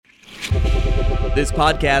This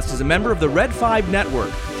podcast is a member of the Red 5 Network.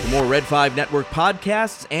 For more Red 5 Network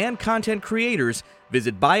podcasts and content creators,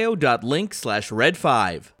 visit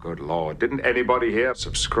bio.link/red5. Good Lord, didn't anybody here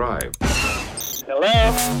subscribe? Hello?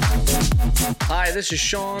 Hi, this is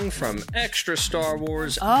Sean from Extra Star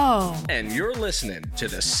Wars. Oh. And you're listening to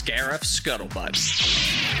the Scarif Scuttlebutt.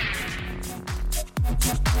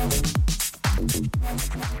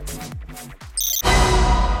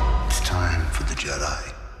 It's time for the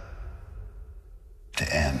Jedi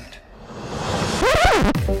to end.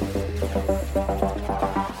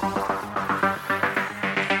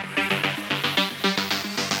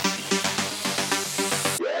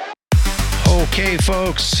 Okay,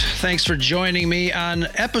 folks, thanks for joining me on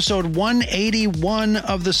episode 181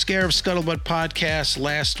 of the Scarif Scuttlebutt podcast.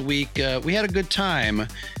 Last week, we had a good time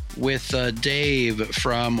with Dave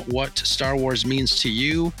from What Star Wars Means to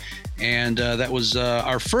You, and that was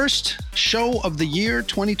our first show of the year,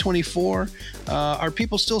 2024. Are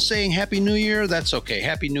people still saying Happy New Year? That's okay.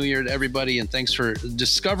 Happy New Year to everybody, and thanks for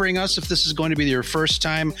discovering us. If this is going to be your first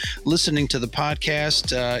time listening to the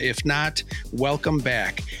podcast, if not, welcome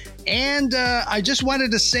back. And I just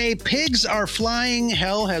wanted to say pigs are flying.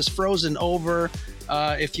 Hell has frozen over.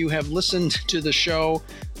 If you have listened to the show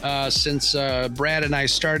since Brad and I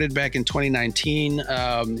started back in 2019,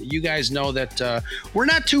 you guys know that we're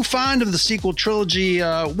not too fond of the sequel trilogy,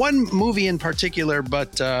 one movie in particular,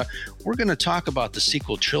 but we're going to talk about the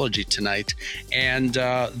sequel trilogy tonight. And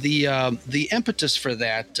the impetus for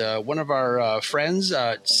that, one of our friends,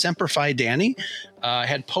 Semperfi Dani,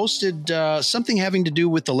 had posted something having to do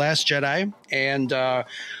with The Last Jedi, and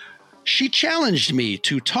she challenged me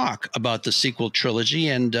to talk about the sequel trilogy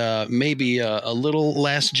and maybe a little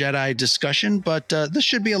Last Jedi discussion, but this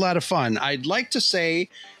should be a lot of fun. I'd like to say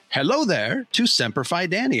hello there to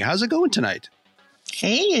Semperfi Dani. How's it going tonight?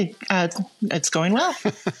 Hey, it's going well.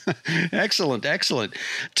 Excellent, excellent.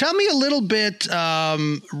 Tell me a little bit,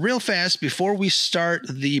 real fast, before we start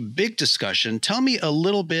the big discussion, tell me a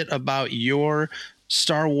little bit about your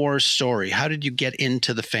Star Wars story. How did you get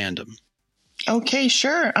into the fandom? Okay,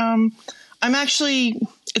 sure.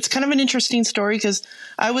 It's kind of an interesting story because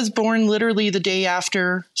I was born literally the day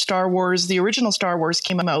after Star Wars, the original Star Wars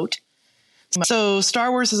came out. So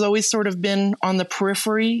Star Wars has always sort of been on the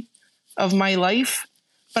periphery of my life,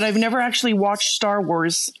 but I've never actually watched Star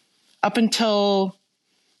Wars up until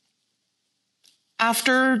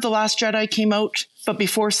after The Last Jedi came out, but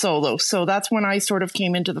before Solo. So that's when I sort of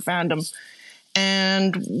came into the fandom.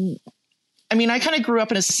 And I mean, I kind of grew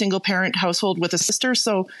up in a single parent household with a sister.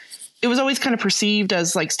 So it was always kind of perceived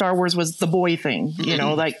as like Star Wars was the boy thing, you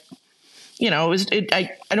know, like, you know, I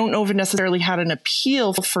don't know if it necessarily had an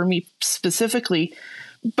appeal for me specifically,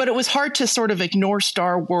 but it was hard to sort of ignore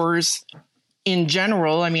Star Wars in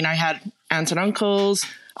general. I mean, I had aunts and uncles.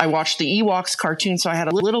 I watched the Ewoks cartoon, so I had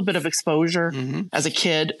a little bit of exposure as a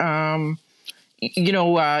kid. In the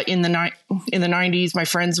 90s, my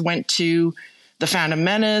friends went to the Phantom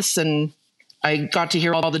Menace, and I got to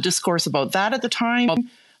hear all the discourse about that at the time.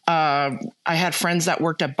 I had friends that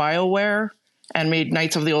worked at BioWare and made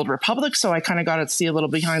Knights of the Old Republic, so I kind of got to see a little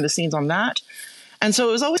behind the scenes on that. And so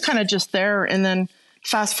it was always kind of just there. And then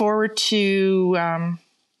fast forward to, I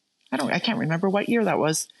can't remember what year that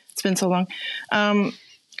was. It's been so long. I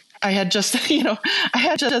had just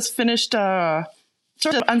finished sort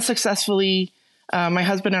of unsuccessfully. My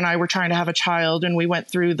husband and I were trying to have a child, and we went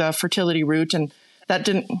through the fertility route, and that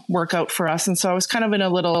didn't work out for us. And so I was kind of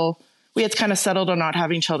we had kind of settled on not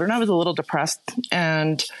having children. I was a little depressed.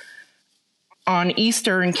 And on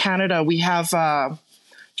Easter in Canada, we have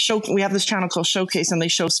this channel called Showcase, and they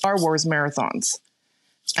show Star Wars marathons.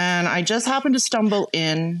 And I just happened to stumble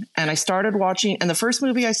in, and I started watching, and the first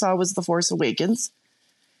movie I saw was The Force Awakens.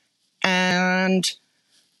 And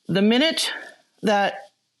the minute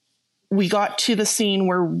that we got to the scene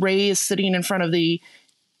where Rey is sitting in front of the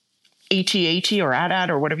AT-AT or AT-AT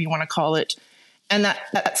or whatever you want to call it, and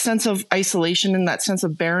that sense of isolation and that sense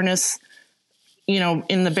of bareness, you know,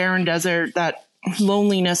 in the barren desert, that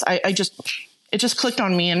loneliness, it just clicked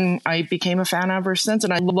on me, and I became a fan ever since.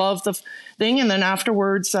 And I love the thing. And then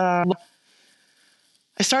afterwards, I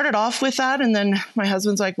started off with that. And then my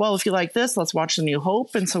husband's like, well, if you like this, let's watch A New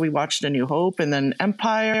Hope. And so we watched A New Hope, and then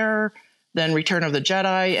Empire, then Return of the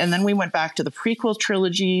Jedi. And then we went back to the prequel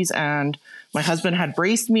trilogies, and my husband had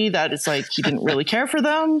braced me that it's like he didn't really care for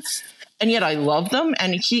them. And yet I loved them.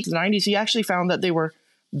 And in the 90s, he actually found that they were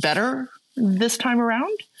better this time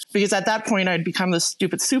around, because at that point I'd become this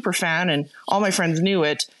stupid super fan, and all my friends knew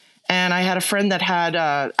it. And I had a friend that had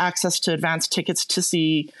access to advance tickets to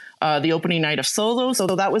see the opening night of Solo. So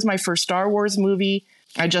that was my first Star Wars movie.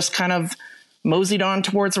 I just kind of moseyed on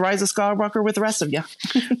towards the Rise of Skywalker with the rest of you.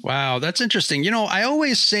 Wow, that's interesting. I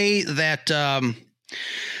always say that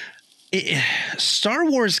Star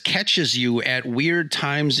Wars catches you at weird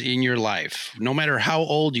times in your life, no matter how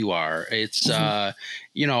old you are. It's, for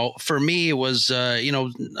me, it was,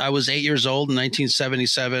 I was 8 years old in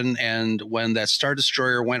 1977. And when that Star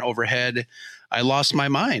Destroyer went overhead, I lost my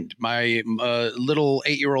mind. My little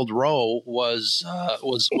 8-year-old Ro was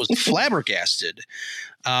flabbergasted.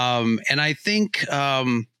 And I think,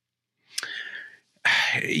 from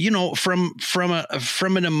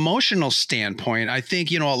an emotional standpoint, I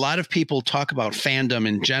think, a lot of people talk about fandom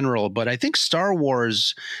in general, but I think Star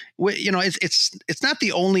Wars, it's not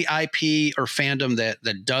the only IP or fandom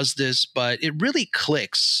that does this, but it really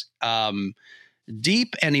clicks,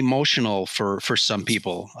 deep and emotional for some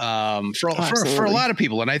people, for a lot of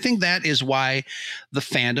people. And I think that is why the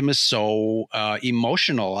fandom is so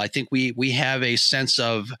emotional. I think we have a sense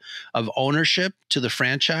of ownership to the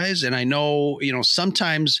franchise. And I know,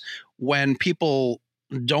 sometimes when people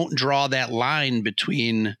don't draw that line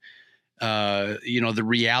between the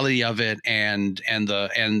reality of it and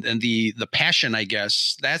the passion, I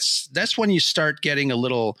guess that's when you start getting a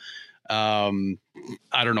little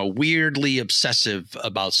I don't know, weirdly obsessive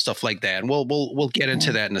about stuff like that. And we'll get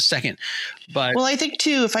into that in a second. But I think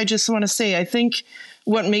too, if I just want to say, I think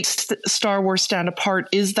what makes Star Wars stand apart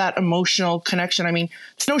is that emotional connection. I mean,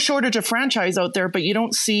 there's no shortage of franchise out there, but you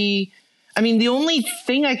don't see, the only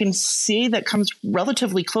thing I can see that comes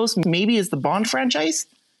relatively close maybe is the Bond franchise.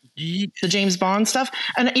 The James Bond stuff.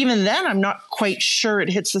 And even then, I'm not quite sure it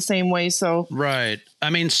hits the same way. So, right.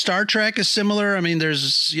 Star Trek is similar.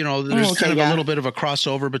 There's kind of a little bit of a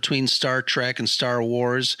crossover between Star Trek and Star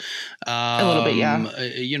Wars. A little bit, yeah.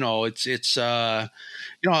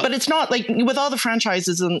 But it's not like with all the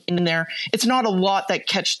franchises in there, it's not a lot that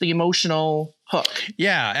catch the emotional hook.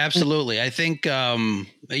 Yeah, absolutely. I think,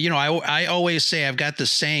 I always say, I've got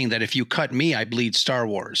this saying that if you cut me, I bleed Star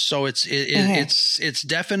Wars. So it's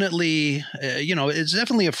definitely, it's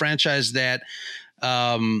definitely a franchise that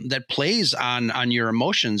plays on your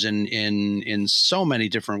emotions in so many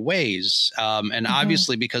different ways. And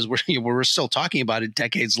obviously, because we're still talking about it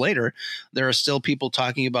decades later, there are still people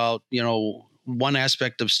talking about, one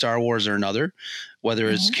aspect of Star Wars or another, whether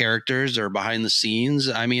it's characters or behind the scenes.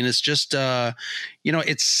 It's just,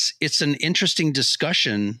 it's an interesting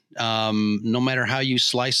discussion, no matter how you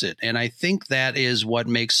slice it. And I think that is what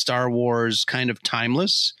makes Star Wars kind of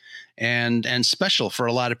timeless and special for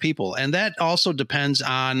a lot of people. And that also depends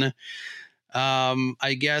on,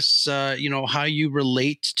 I guess, how you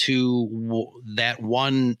relate to that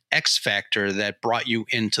one X factor that brought you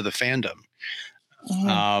into the fandom.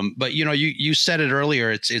 But you said it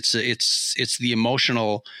earlier. It's the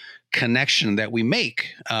emotional connection that we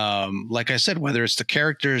make. Like I said, whether it's the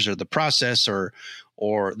characters or the process or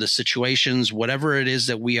the situations, whatever it is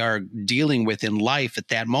that we are dealing with in life at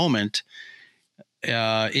that moment,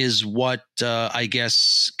 is what I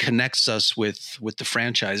guess connects us with the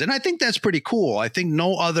franchise. And I think that's pretty cool. I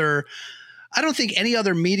don't think any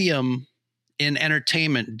other medium in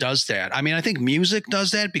entertainment does that. I think music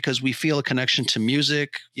does that because we feel a connection to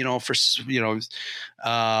music,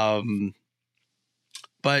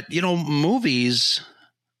 but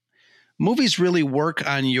movies really work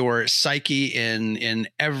on your psyche in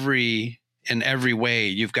every way.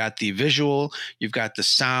 You've got the visual, you've got the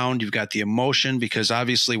sound, you've got the emotion, because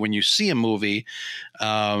obviously when you see a movie,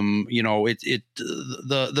 the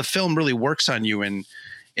film really works on you in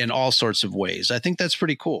all sorts of ways. I think that's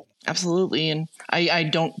pretty cool. Absolutely. And I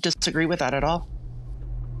don't disagree with that at all.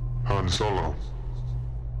 Han Solo.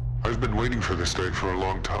 I've been waiting for this day for a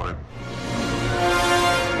long time.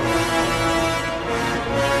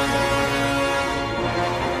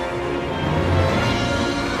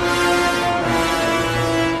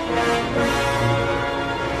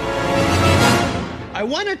 I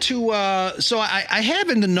wanted to, so I have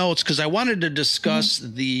in the notes, because I wanted to discuss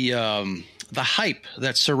the hype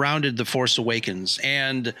that surrounded The Force Awakens.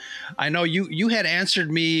 And I know you had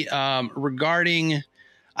answered me regarding,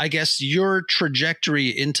 I guess, your trajectory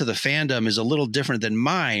into the fandom is a little different than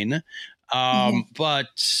mine. But,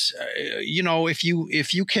 if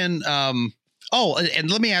you can, and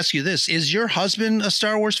let me ask you this, is your husband a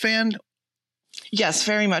Star Wars fan? Yes,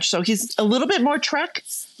 very much so. He's a little bit more Trek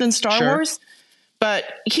than Star Wars, but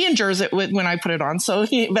he endures it when I put it on. So,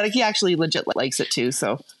 but he actually legit likes it too.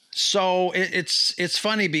 So it's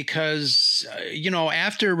funny because,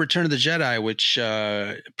 after Return of the Jedi, which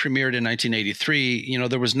premiered in 1983,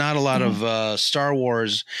 there was not a lot of Star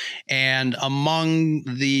Wars. And among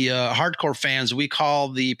the hardcore fans, we call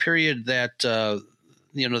the period that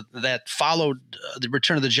that followed the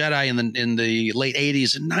Return of the Jedi in the late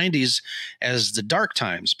 80s and 90s as the dark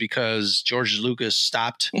times, because George Lucas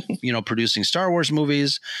stopped, producing Star Wars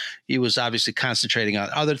movies. He was obviously concentrating on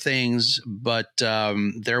other things, but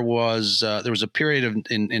there was a period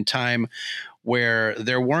in time where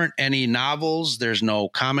there weren't any novels, there's no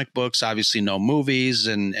comic books, obviously no movies,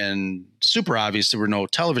 and super obvious there were no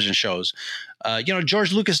television shows.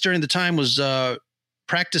 George Lucas during the time was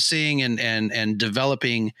practicing and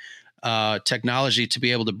developing technology to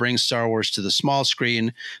be able to bring Star Wars to the small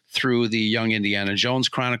screen through the Young Indiana Jones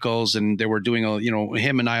Chronicles, and they were doing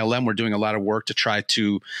him and ILM were doing a lot of work to try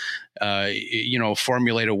to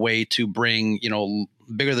formulate a way to bring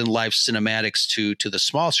bigger than life cinematics to the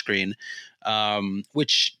small screen.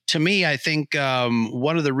 Which to me, I think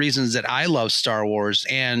one of the reasons that I love Star Wars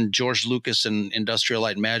and George Lucas and Industrial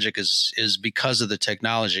Light and Magic is because of the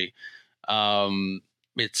technology.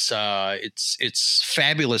 It's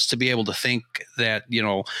fabulous to be able to think that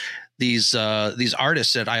these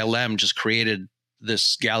artists at ILM just created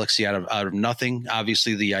this galaxy out of nothing.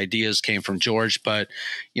 Obviously, the ideas came from George, but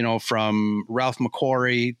from Ralph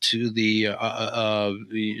McQuarrie to the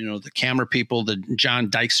the camera people, the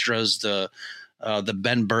John Dykstras, the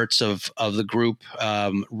Ben Burts of the group,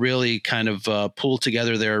 really kind of pulled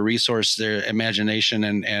together their resource, their imagination,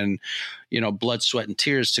 and blood, sweat, and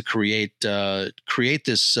tears to create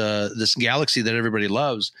this galaxy that everybody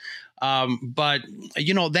loves. But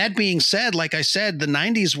that being said, like I said, the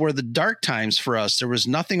 90s were the dark times for us. There was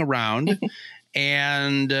nothing around.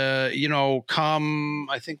 And, come,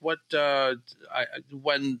 I think when The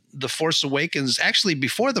Force Awakens, actually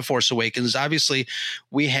before The Force Awakens, obviously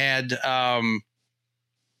we had,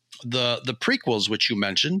 the prequels, which you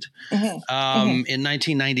mentioned, in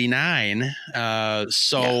 1999.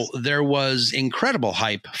 So there was incredible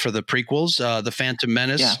hype for the prequels, The Phantom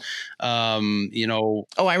Menace. Yeah. Oh,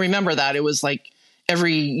 I remember that. It was like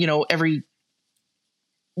every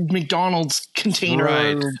McDonald's container,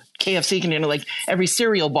 right, or KFC container, like every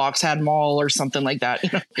cereal box had mall or something like that.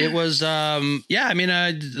 It was,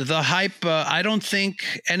 the hype. I don't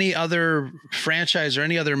think any other franchise or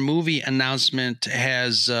any other movie announcement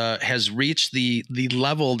has reached the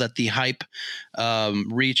level that the hype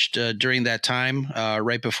reached during that time,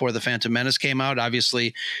 right before The Phantom Menace came out.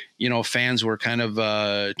 Obviously, fans were kind of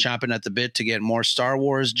chomping at the bit to get more Star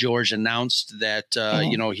Wars. George announced that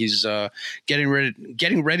he's getting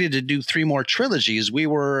ready to do 3 more trilogies. We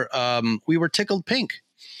were tickled pink.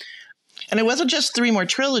 And it wasn't just 3 more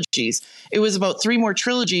trilogies. It was about 3 more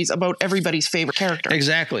trilogies about everybody's favorite character.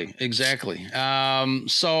 Exactly.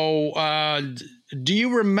 Do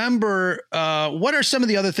you remember, what are some of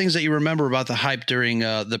the other things that you remember about the hype during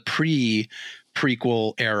the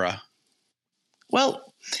prequel era? Well,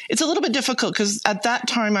 it's a little bit difficult because at that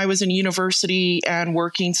time I was in university and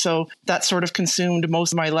working, so that sort of consumed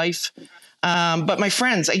most of my life. But my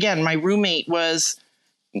friends, again, my roommate was,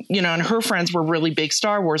 and her friends were really big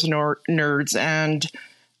Star Wars nerds. And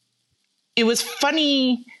it was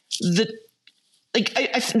funny that,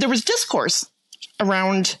 there was discourse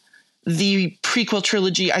around the prequel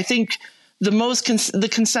trilogy. I think the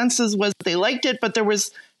consensus was they liked it, but there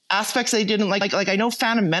was aspects they didn't like. Like I know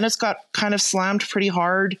Phantom Menace got kind of slammed pretty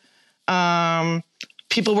hard.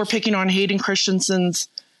 People were picking on Hayden Christensen's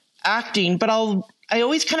acting, but I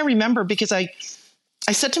always kind of remember because I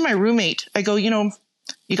said to my roommate, I go, you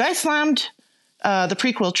guys slammed the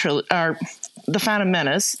prequel trilogy, or the Phantom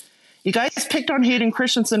Menace. You guys picked on Hayden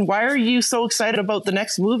Christensen. Why are you so excited about the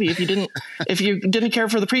next movie if you didn't care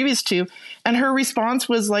for the previous 2? And her response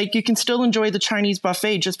was like, you can still enjoy the Chinese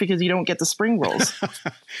buffet just because you don't get the spring rolls.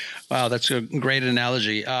 Wow, that's a great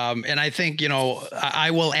analogy. And I think, I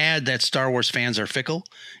will add that Star Wars fans are fickle,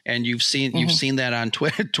 and you've seen that on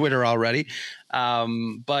Twitter already.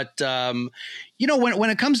 When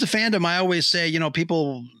it comes to fandom, I always say,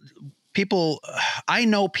 people, I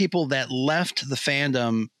know people that left the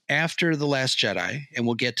fandom after The Last Jedi, and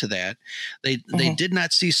we'll get to that. They did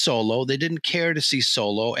not see Solo. They didn't care to see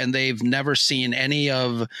Solo, and they've never seen any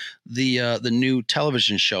of the new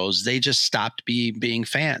television shows. They just stopped being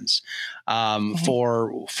fans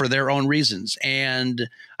for their own reasons. And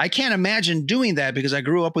I can't imagine doing that because I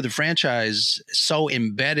grew up with the franchise so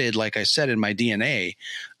embedded, like I said, in my DNA.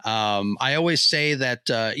 I always say that,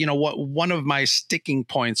 one of my sticking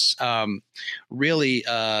points really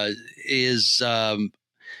is,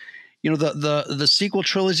 the sequel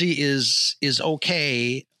trilogy is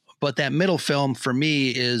okay, but that middle film for me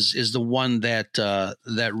is the one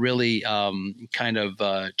that really kind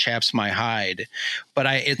of chaps my hide. But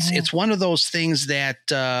it's one of those things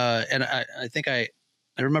that, and I think I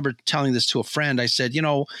I remember telling this to a friend. I said,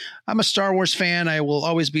 I'm a Star Wars fan. I will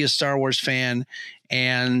always be a Star Wars fan.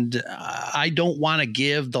 And I don't want to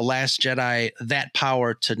give The Last Jedi that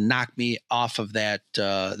power to knock me off of that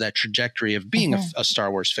trajectory of being a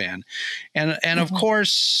Star Wars fan. And of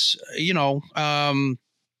course,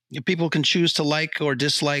 people can choose to like or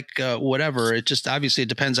dislike whatever. It just obviously it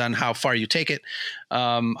depends on how far you take it.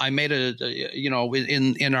 I made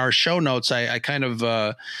in our show notes, I kind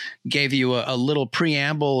of gave you a little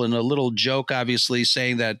preamble and a little joke, obviously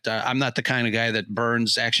saying that I'm not the kind of guy that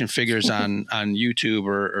burns action figures on YouTube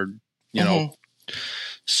or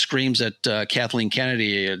screams at Kathleen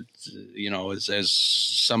Kennedy, as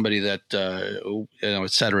somebody that,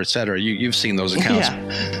 et cetera, et cetera. You've seen those accounts.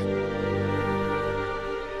 Yeah.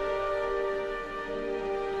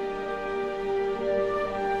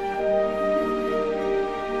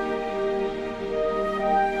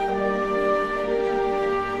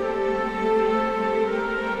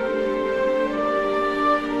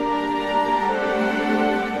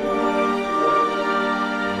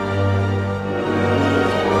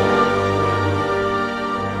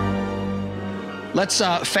 Let's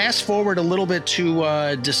fast forward a little bit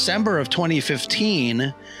to December of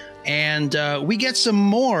 2015, and we get some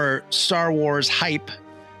more Star Wars hype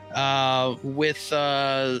with,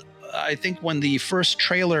 I think when the first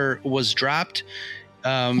trailer was dropped,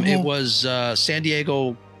 it was San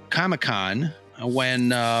Diego Comic-Con,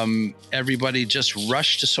 when everybody just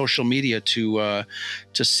rushed to social media to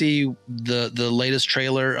see the latest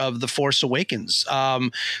trailer of The Force Awakens.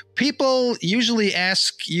 People usually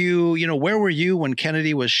ask you, where were you when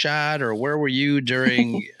Kennedy was shot, or where were you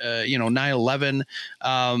during 9/11?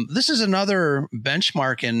 This is another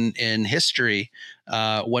benchmark in history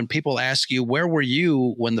when people ask you, where were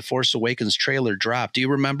you when The Force Awakens trailer dropped? Do you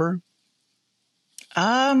remember?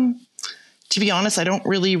 To be honest, I don't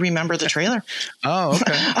really remember the trailer. Oh,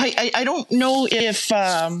 okay. I don't know if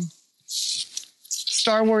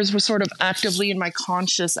Star Wars was sort of actively in my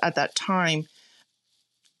conscious at that time.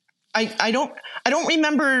 I don't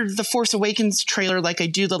remember the Force Awakens trailer like I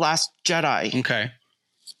do the Last Jedi. Okay.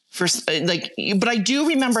 But I do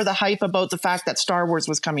remember the hype about the fact that Star Wars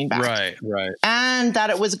was coming back. Right. And that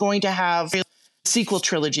it was going to have sequel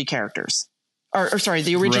trilogy characters. Or sorry,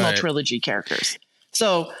 the original trilogy characters.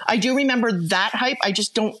 So I do remember that hype. I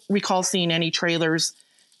just don't recall seeing any trailers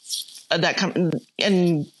that come,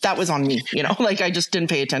 and that was on me, I just didn't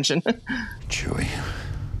pay attention. Chewie,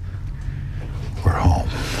 we're home.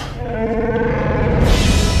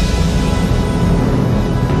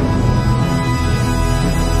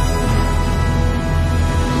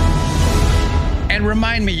 And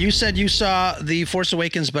remind me, you said you saw The Force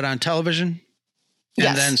Awakens, but on television?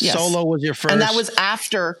 And then Solo was your first? And that was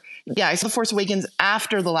after... Yeah, I saw The Force Awakens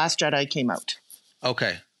after The Last Jedi came out.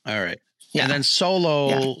 Okay. All right. Yeah. And then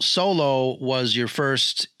Solo was your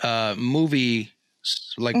first movie,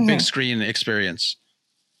 big screen experience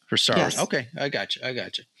for Star Wars. Okay. I got you.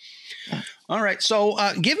 Yeah. All right. So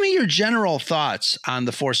give me your general thoughts on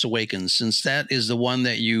The Force Awakens, since that is the one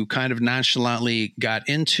that you kind of nonchalantly got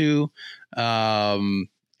into. And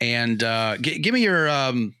give me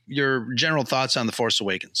your general thoughts on The Force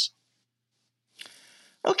Awakens.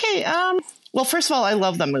 Okay. Well, first of all, I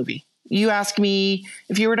love that movie. If you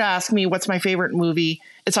were to ask me what's my favorite movie,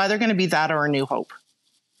 it's either going to be that or A New Hope.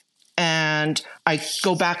 And I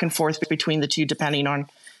go back and forth between the two depending on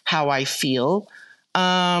how I feel.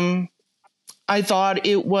 I thought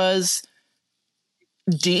it was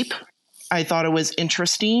deep. I thought it was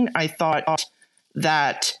interesting. I thought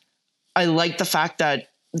that I liked the fact that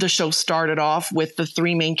the show started off with the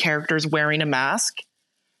three main characters wearing a mask.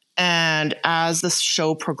 And as the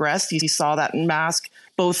show progressed, you saw that mask,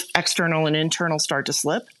 both external and internal, start to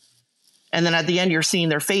slip. And then at the end, you're seeing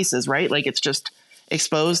their faces, right? Like it's just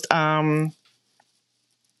exposed. I'll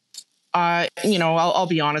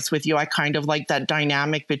be honest with you. I kind of like that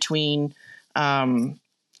dynamic between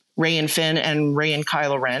Rey and Finn and Rey and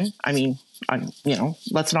Kylo Ren. I mean,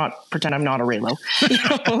 let's not pretend I'm not a Reylo,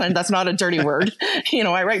 and that's not a dirty word.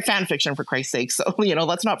 I write fan fiction, for Christ's sake. So,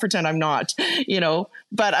 let's not pretend I'm not,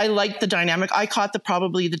 but I like the dynamic. I caught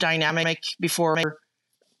probably the dynamic before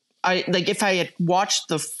if I had watched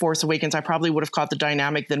The Force Awakens, I probably would have caught the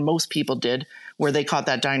dynamic than most people did, where they caught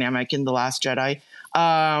that dynamic in The Last Jedi.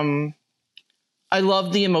 I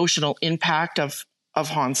love the emotional impact of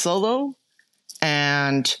Han Solo,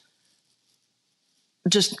 and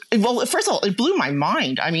first of all, it blew my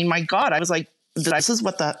mind. I mean, my God, I was like, this is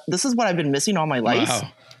what I've been missing all my life. Wow.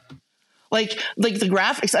 Like the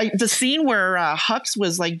graphics, the scene where Hux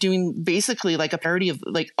was like doing basically like a parody of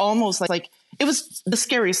like almost like it was the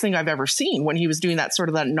scariest thing I've ever seen when he was doing that sort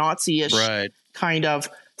of that Nazi-ish kind of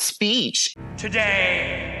speech.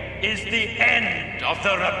 Today is the end of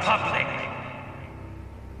the Republic.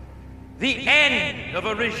 The end of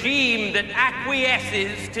a regime that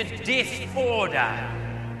acquiesces to disorder.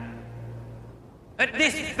 At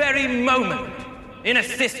this very moment, in a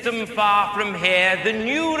system far from here, the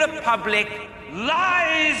new Republic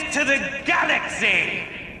lies to the galaxy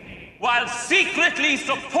while secretly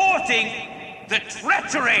supporting the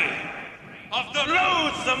treachery of the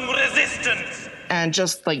loathsome resistance. And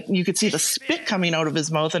just like you could see the spit coming out of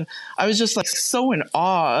his mouth. And I was just like so in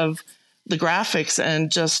awe of the graphics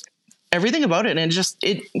and just everything about it. And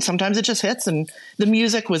sometimes it just hits. And the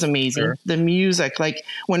music was amazing. Sure. The music, like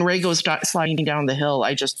when Rey goes sliding down the hill,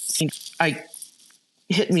 I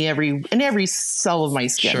hit me in every cell of my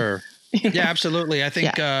skin. Sure. Yeah, absolutely. I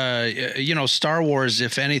think, Star Wars,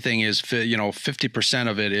 if anything, is, 50%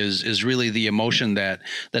 of it is really the emotion that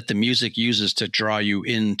the music uses to draw you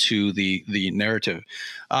into the narrative.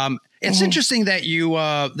 It's interesting that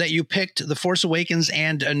you picked The Force Awakens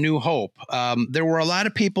and A New Hope. There were a lot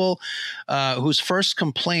of people whose first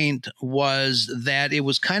complaint was that it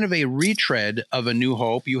was kind of a retread of A New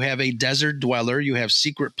Hope. You have a desert dweller, you have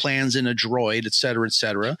secret plans in a droid, et cetera, et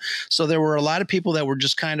cetera. So there were a lot of people that were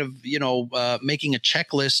just kind of, making a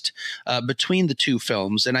checklist between the two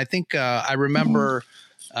films. And I think I remember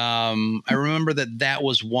that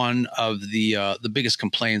was one of the biggest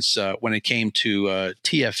complaints when it came to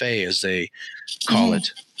TFA, as they call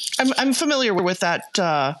it. I'm familiar with that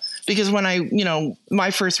because when my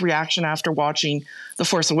first reaction after watching The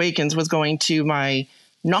Force Awakens was going to my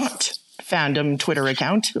not fandom Twitter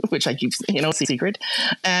account, which I keep secret,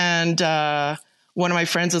 and one of my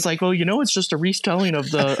friends is like, well, it's just a retelling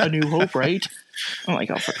of A New Hope, right? I'm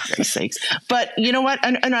like, oh, for Christ's sakes. But you know what?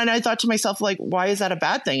 And I thought to myself, like, why is that a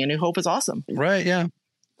bad thing? A New Hope is awesome. Right. Yeah.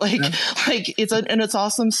 It's an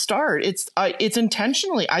awesome start. It's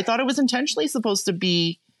intentionally, I thought it was intentionally supposed to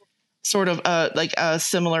be sort of like a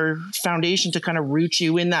similar foundation to kind of root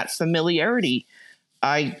you in that familiarity.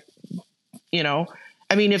 If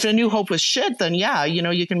A New Hope was shit, then yeah,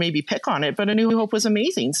 you can maybe pick on it, but A New Hope was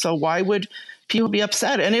amazing. So why would people be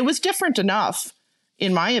upset? And it was different enough,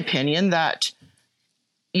 in my opinion, that,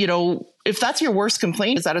 if that's your worst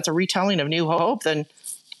complaint is that it's a retelling of New Hope, then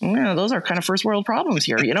those are kind of first world problems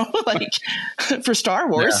here, like for Star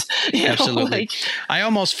Wars. Yeah, absolutely. I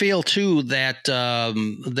almost feel too that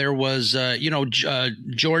there was,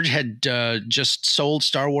 George had just sold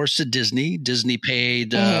Star Wars to Disney. Disney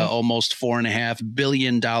paid almost $4.5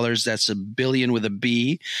 billion. That's a billion with a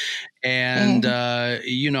B. And,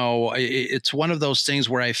 it's one of those things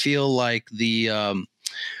where I feel like the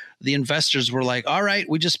investors were like, all right,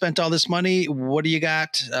 we just spent all this money. What do you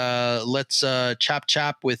got? Let's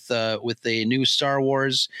chop with a new Star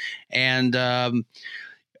Wars. And, one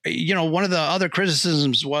of the other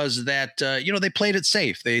criticisms was that, they played it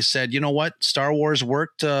safe. They said, you know what? Star Wars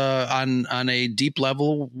worked on a deep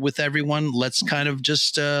level with everyone. Let's kind of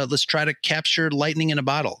just let's try to capture lightning in a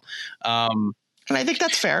bottle. And I think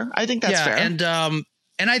that's fair. fair.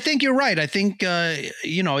 And I think you're right. I think,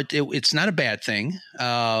 it's not a bad thing.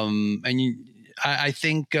 I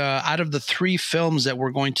think out of the three films that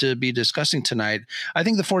we're going to be discussing tonight, I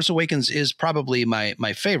think The Force Awakens is probably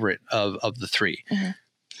my favorite of the three. Mm-hmm.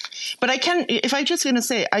 But I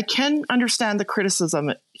can understand the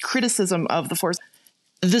criticism of The Force.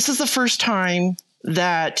 This is the first time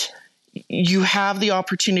that you have the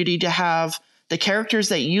opportunity to have the characters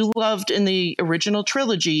that you loved in the original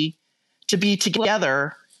trilogy to be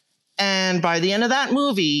together, and by the end of that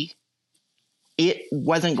movie, it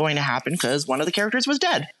wasn't going to happen because one of the characters was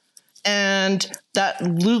dead, and that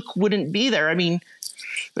Luke wouldn't be there.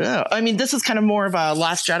 This is kind of more of a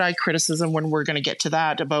Last Jedi criticism when we're going to get to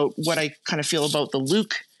that about what I kind of feel about the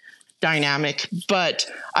Luke dynamic, but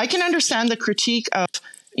I can understand the critique of,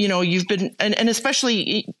 you've been, and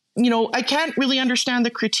especially, I can't really understand the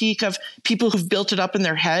critique of people who've built it up in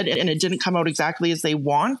their head and it didn't come out exactly as they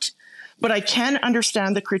want. But I can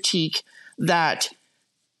understand the critique that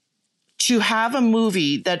to have a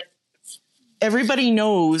movie that everybody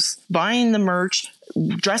knows, buying the merch,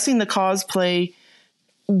 dressing the cosplay,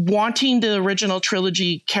 wanting the original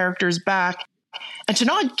trilogy characters back, and to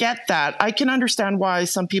not get that, I can understand why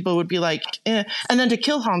some people would be like, eh. And then to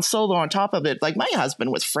kill Han Solo on top of it, like my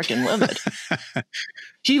husband was freaking livid.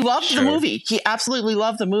 He loved the movie. He absolutely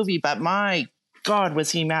loved the movie, but my God,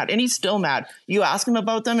 was he mad? And he's still mad. You ask him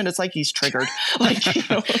about them and it's like he's triggered. Like, you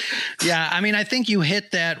know. Yeah, I mean, I think you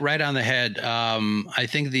hit that right on the head. I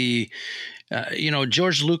think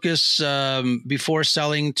George Lucas, before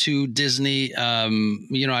selling to Disney,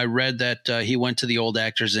 I read that he went to the old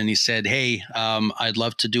actors and he said, "Hey, I'd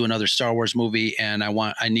love to do another Star Wars movie, and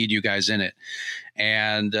I need you guys in it."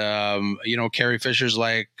 And Carrie Fisher's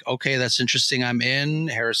like, "Okay, that's interesting. I'm in."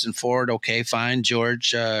 Harrison Ford, "Okay, fine.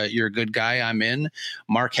 George, you're a good guy. I'm in."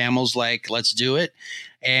 Mark Hamill's like, "Let's do it."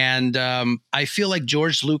 And I feel like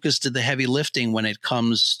George Lucas did the heavy lifting when it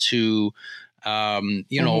comes to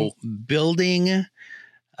building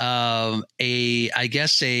a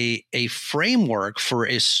framework for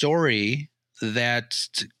a story that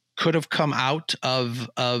could have come out of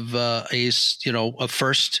a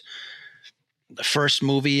first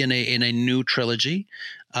movie in a new trilogy.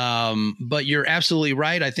 But you're absolutely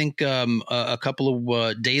right. I think a couple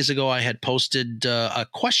of days ago, I had posted a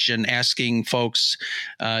question asking folks,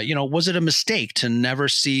 was it a mistake to never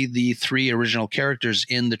see the 3 original characters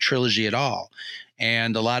in the trilogy at all?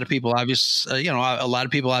 And a lot of people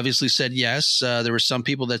obviously said yes. There were some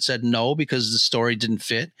people that said no because the story didn't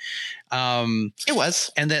fit. It was,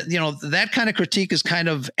 and that kind of critique is kind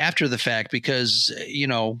of after the fact, because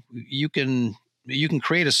you can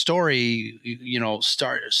create a story,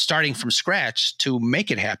 starting from scratch to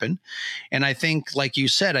make it happen. And I think, like you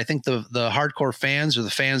said, I think the hardcore fans, or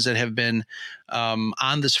the fans that have been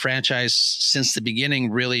on this franchise since the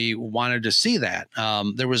beginning, really wanted to see that.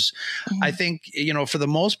 There was, I think, for the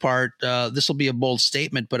most part, this will be a bold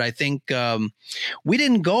statement, but I think we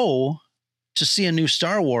didn't go to see a new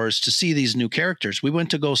Star Wars to see these new characters. We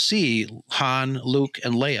went to go see Han, Luke,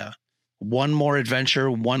 and Leia. One more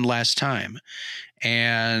adventure, one last time.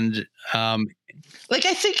 And I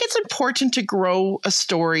think it's important to grow a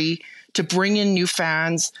story, to bring in new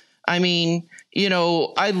fans. I mean,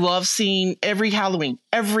 I love seeing every Halloween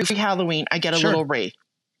I get a little Rey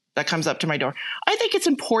that comes up to my door. I think it's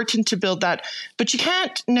important to build that, but you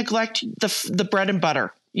can't neglect the bread and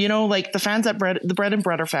butter. Like the fans the bread and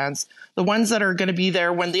butter fans, the ones that are going to be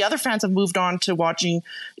there when the other fans have moved on to watching,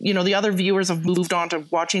 the other viewers have moved on to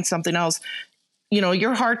watching something else.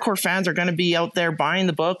 Your hardcore fans are going to be out there buying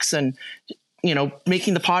the books and,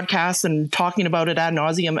 making the podcasts and talking about it ad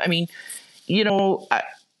nauseum. I mean,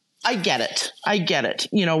 I get it.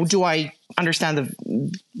 Do I understand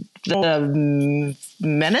the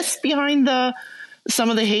menace behind some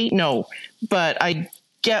of the hate? No, but I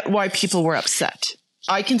get why people were upset.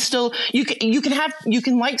 I can still, you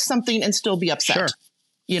can like something and still be upset. Sure.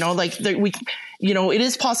 It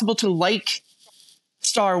is possible to like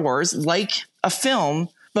Star Wars, like a film,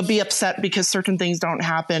 but be upset because certain things don't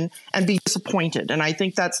happen and be disappointed. And I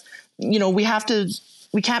think that's, we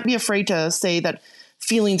can't be afraid to say that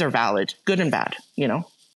feelings are valid, good and bad,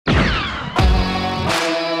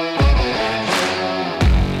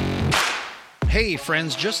 Hey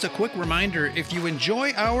friends, just a quick reminder, if you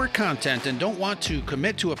enjoy our content and don't want to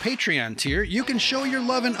commit to a Patreon tier, you can show your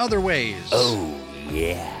love in other ways. Oh,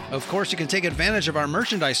 yeah. Of course, you can take advantage of our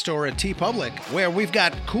merchandise store at TeePublic, where we've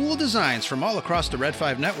got cool designs from all across the Red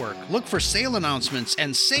 5 network. Look for sale announcements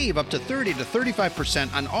and save up to 30 to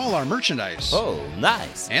 35% on all our merchandise. Oh,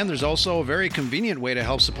 nice. And there's also a very convenient way to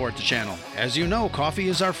help support the channel. As you know, coffee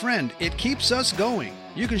is our friend. It keeps us going.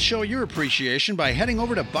 You can show your appreciation by heading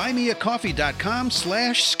over to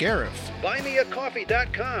buymeacoffee.com/Scarif.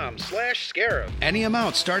 Buymeacoffee.com/Scarif. Any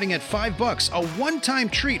amount starting at $5, a one-time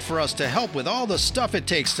treat for us to help with all the stuff it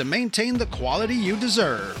takes to maintain the quality you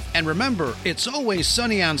deserve. And remember, it's always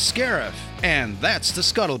sunny on Scarif, and that's the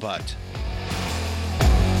Scuttlebutt.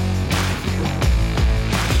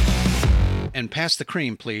 And pass the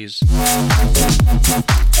cream, please.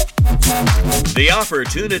 The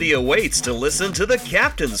opportunity awaits to listen to the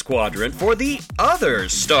Captain's Quadrant for the other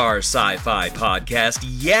Star Sci-Fi podcast,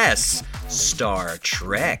 yes, Star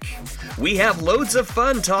Trek. We have loads of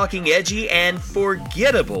fun talking edgy and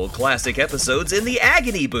forgettable classic episodes in the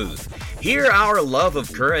Agony Booth. Hear our love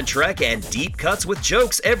of current Trek and deep cuts with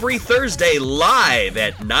jokes every Thursday live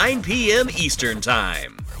at 9 p.m. Eastern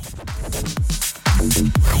Time.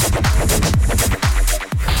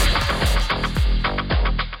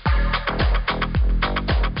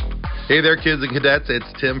 Hey there, kids and cadets.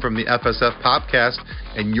 It's Tim from the FSF Popcast,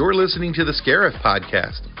 and you're listening to the Scarif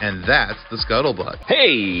Podcast, and that's the Scuttlebutt.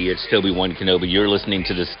 Hey, it's Toby-Wan Kenobi. You're listening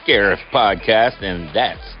to the Scarif Podcast, and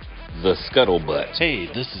that's the Scuttlebutt. Hey,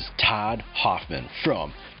 this is Todd Hoffman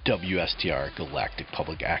from WSTR Galactic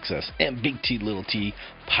Public Access and Big T Little T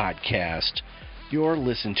Podcast. You're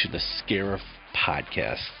listening to the Scarif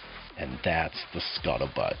Podcast, and that's the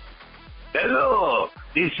Scuttlebutt. Hello,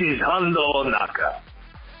 this is Hondo Onaka.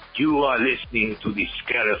 You are listening to the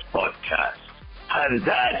Scarif podcast, and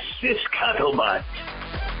that's the Scuttlebutt.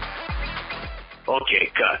 Okay,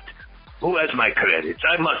 cut. Who has my credits?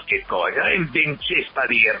 I must get going. I'm being chased by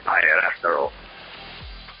the Empire after all.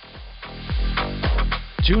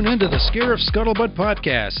 Tune into the Scarif Scuttlebutt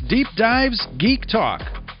podcast, deep dives, geek talk,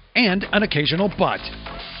 and an occasional butt.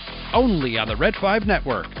 Only on the Red 5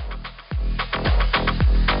 Network.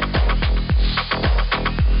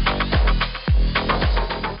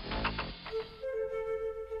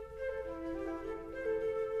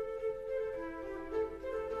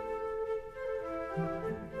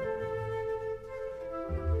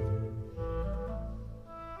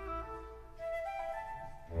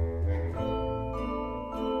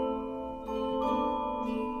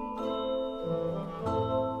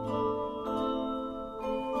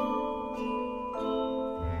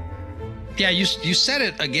 Yeah, you said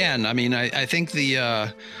it again. I mean, I think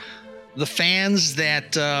the fans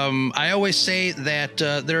that I always say that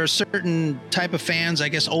there are certain type of fans, I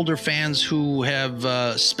guess older fans, who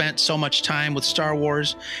have spent so much time with Star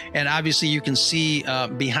Wars, and obviously you can see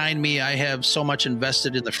behind me I have so much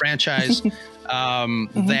invested in the franchise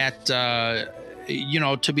that you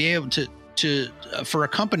know, to be able to for a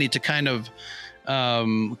company to kind of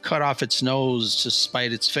cut off its nose to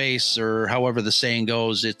spite its face, or however the saying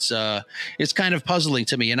goes, it's kind of puzzling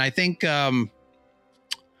to me. And I think I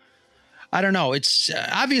don't know, it's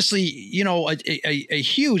obviously, you know, a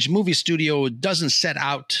huge movie studio doesn't set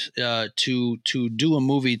out to do a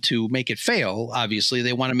movie to make it fail. Obviously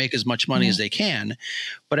they want to make as much money as they can,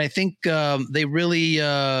 but I think they really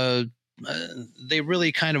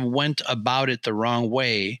kind of went about it the wrong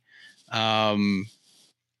way.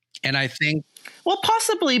 And I think, well,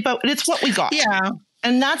 possibly, but it's what we got. Yeah.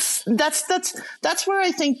 And that's where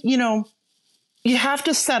I think, you know, you have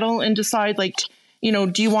to settle and decide, like, you know,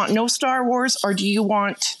 do you want no Star Wars, or do you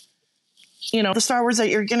want, you know, the Star Wars that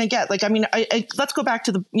you're going to get? Like, I mean, let's go back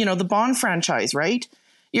to the, you know, the Bond franchise, right?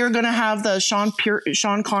 You're going to have the Sean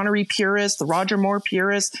Connery purist, the Roger Moore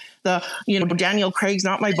purist, the, you know, Daniel Craig's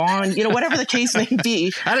not my Bond, you know, whatever the case may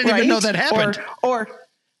be. I didn't even know that happened. Or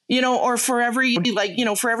you know, or for every, like, you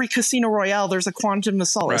know, for every Casino Royale, there's a Quantum of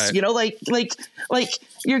Solace, right. You know, like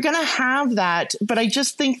you're going to have that. But I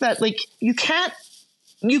just think that, like, I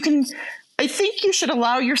think you should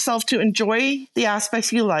allow yourself to enjoy the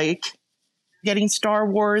aspects you like, getting Star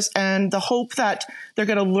Wars, and the hope that they're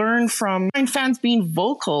going to learn from fans being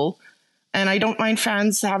vocal. And I don't mind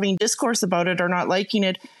fans having discourse about it or not liking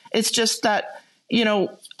it. It's just that, you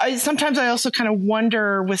know, sometimes I also kind of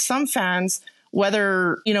wonder with some fans,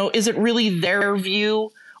 whether, you know, is it really their view,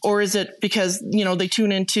 or is it because, you know, they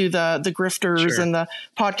tune into the grifters and the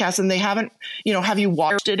podcast and they haven't, you know, have you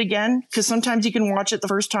watched it again? Because sometimes you can watch it the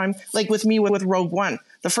first time, like with me with Rogue One.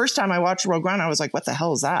 The first time I watched Rogue One, I was like, what the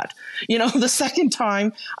hell is that? You know, the second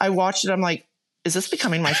time I watched it, I'm like, is this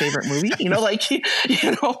becoming my favorite movie? You know, like, you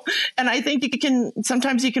know, and I think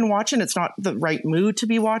sometimes you can watch and it's not the right mood to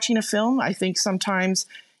be watching a film. I think sometimes,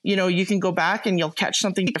 you know, you can go back and you'll catch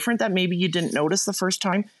something different that maybe you didn't notice the first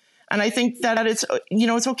time. And I think that it's, you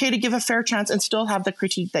know, it's okay to give a fair chance and still have the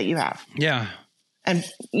critique that you have. Yeah. And,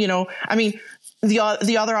 you know, I mean, the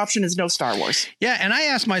other option is no Star Wars. Yeah. And I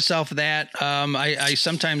ask myself that, I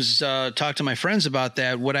sometimes talk to my friends about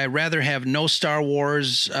that. Would I rather have no Star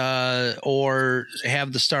Wars or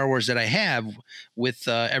have the Star Wars that I have with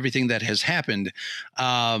everything that has happened?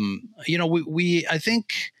 You know, I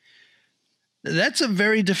think that's a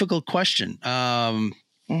very difficult question.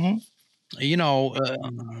 You know,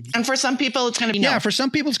 and for some people it's going to be no. Yeah, for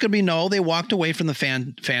some people it's going to be no. They walked away from the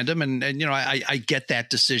fandom, and you know, I get that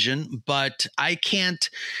decision, but I can't.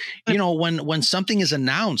 You know, when something is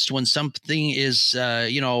announced, when something is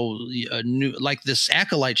you know, new, like this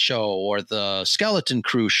Acolyte show or the Skeleton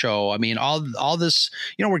Crew show. I mean, all this.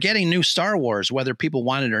 You know, we're getting new Star Wars, whether people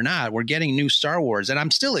want it or not. We're getting new Star Wars, and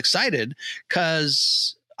I'm still excited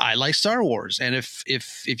because I like Star Wars. And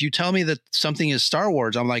if you tell me that something is Star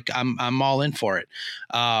Wars, I'm like, I'm all in for it.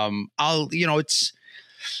 You know, it's,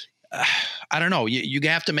 I don't know. You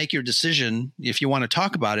have to make your decision. If you want to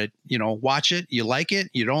talk about it, you know, watch it, you like it,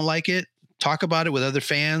 you don't like it, talk about it with other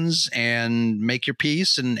fans and make your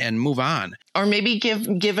peace and move on. Or maybe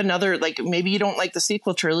give another, like, maybe you don't like the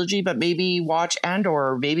sequel trilogy, but maybe watch Andor,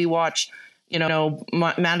 or maybe watch, you know,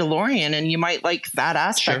 Mandalorian, and you might like that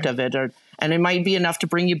aspect of it, and it might be enough to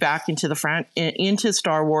bring you back into into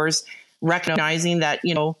Star Wars, recognizing that,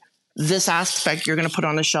 you know, this aspect you're going to put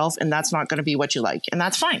on the shelf and that's not going to be what you like. And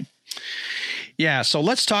that's fine. Yeah, so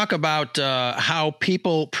let's talk about how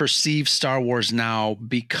people perceive Star Wars now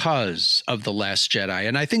because of The Last Jedi.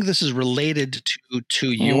 And I think this is related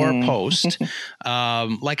to your post.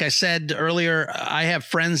 Like I said earlier, I have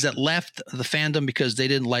friends that left the fandom because they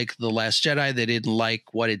didn't like The Last Jedi. They didn't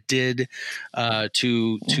like what it did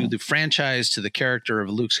to the franchise, to the character of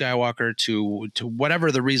Luke Skywalker, to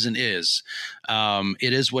whatever the reason is.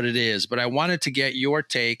 It is what it is. But I wanted to get your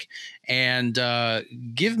take and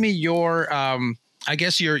give me your I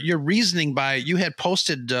guess your reasoning by you had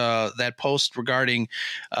posted that post regarding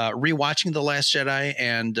rewatching The Last Jedi,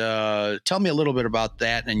 and tell me a little bit about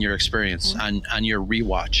that and your experience on your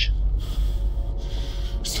rewatch.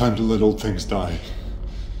 It's time to let old things die.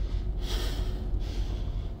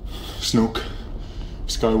 Snoke,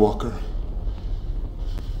 Skywalker,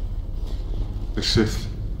 the Sith,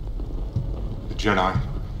 the Jedi,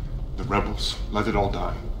 the Rebels, let it all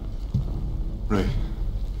die. Rey,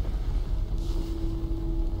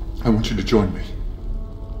 I want you to join me.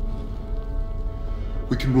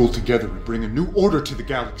 We can rule together and bring a new order to the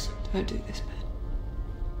galaxy. Don't do this, Ben.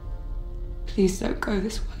 Please don't go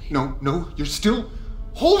this way. No, you're still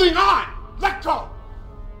holding on! Let go!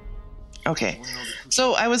 Okay.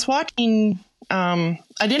 So I was watching, I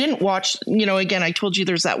didn't watch, again, I told you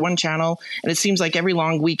there's that one channel, and it seems like every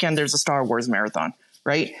long weekend there's a Star Wars marathon,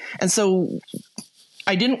 right? And so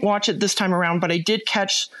I didn't watch it this time around, but I did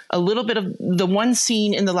catch a little bit of the one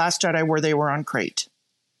scene in The Last Jedi where they were on Crate.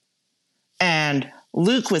 And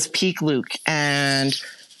Luke was peak Luke, and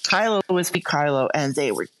Kylo was peak Kylo, and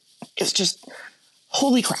it's just,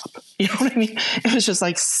 holy crap. You know what I mean? It was just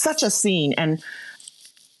like such a scene. And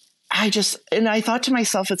I thought to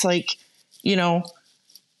myself, it's like, can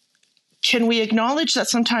we acknowledge that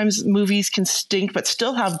sometimes movies can stink, but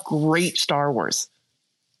still have great Star Wars?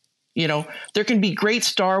 There can be great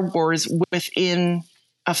Star Wars within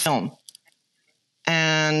a film.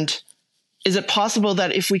 And is it possible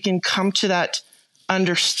that if we can come to that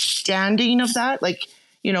understanding of that, like,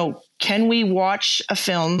 can we watch a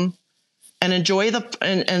film and enjoy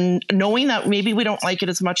and knowing that maybe we don't like it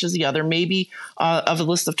as much as the other, maybe of a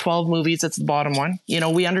list of 12 movies, it's the bottom one,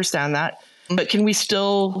 we understand that, but can we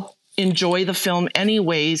still enjoy the film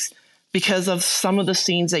anyways because of some of the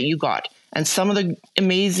scenes that you got and some of the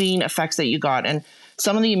amazing effects that you got and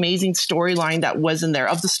some of the amazing storyline that was in there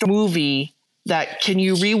of the movie, that can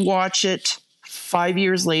you rewatch it 5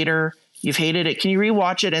 years later? You've hated it. Can you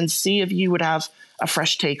rewatch it and see if you would have a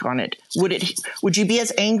fresh take on it? Would you be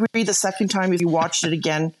as angry the second time if you watched it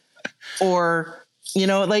again? Or, can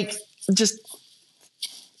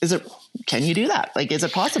you do that? Like, is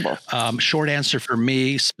it possible? Short answer for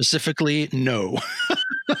me specifically, no.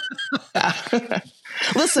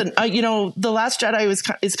 Listen, The Last Jedi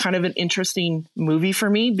is kind of an interesting movie for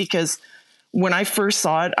me because when I first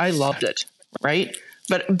saw it, I loved it, right?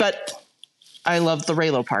 But I loved the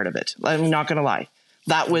Reylo part of it. I'm not going to lie.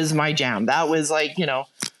 That was my jam. That was like,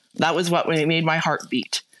 that was what made my heart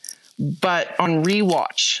beat. But on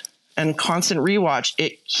rewatch and constant rewatch,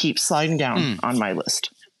 it keeps sliding down on my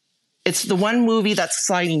list. It's the one movie that's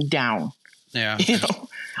sliding down. Yeah.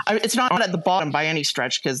 It's not at the bottom by any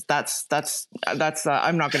stretch because that's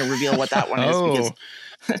I'm not going to reveal what that one is. Because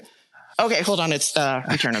okay, hold on. It's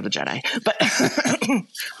Return of the Jedi. But I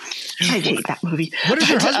hate that movie. What does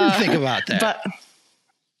your husband think about that? But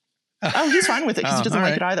he's fine with it because he doesn't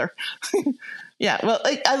like it either. Yeah, well,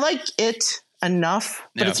 I like it enough,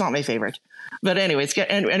 but it's not my favorite. But anyways,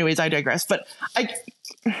 I digress. But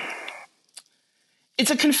it's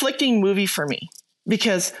a conflicting movie for me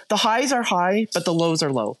because the highs are high, but the lows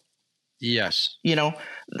are low. Yes.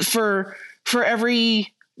 For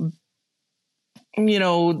every,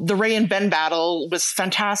 the Rey and Ben battle was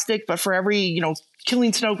fantastic, but for every,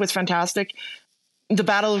 killing Snoke was fantastic. The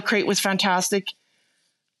Battle of Crate was fantastic,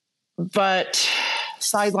 but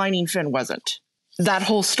sidelining Finn wasn't. That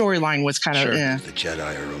whole storyline was kind of, The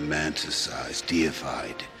Jedi are romanticized,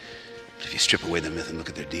 deified. But if you strip away the myth and look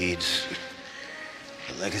at their deeds,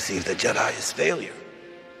 the legacy of the Jedi is failure.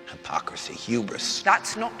 Hypocrisy, hubris.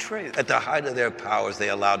 That's not true. At the height of their powers, they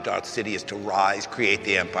allowed Darth Sidious to rise, create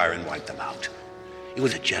the Empire, and wipe them out. It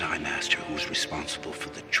was a Jedi Master who was responsible for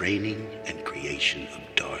the training and creation of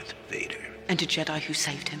Darth Vader. And a Jedi who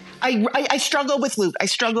saved him. I struggle with Luke. I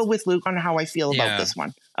struggle with Luke on how I feel about this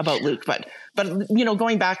one, about Luke. But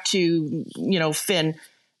going back to, Finn,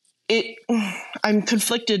 I'm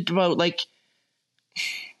conflicted about, like,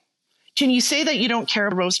 can you say that you don't care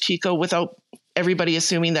about Rose Tico without everybody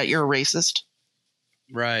assuming that you're a racist?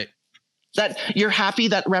 Right. That you're happy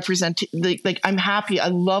that I'm happy. I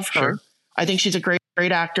love her. Sure. I think she's a great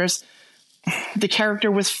actress. The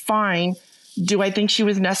character was fine. Do I think she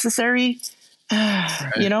was necessary?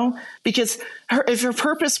 You know, because if her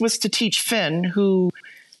purpose was to teach Finn, who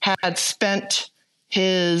had spent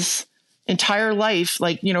his entire life,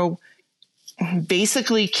 like, you know,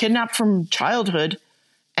 basically kidnapped from childhood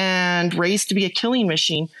and raised to be a killing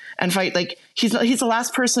machine and fight, like he's the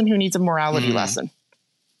last person who needs a morality lesson.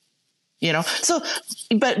 You know, so,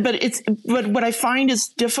 but what I find is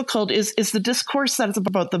difficult is the discourse that is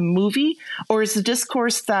about the movie, or is the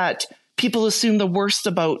discourse that people assume the worst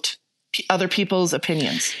about other people's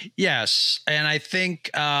opinions? Yes. And I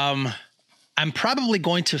think, I'm probably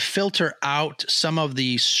going to filter out some of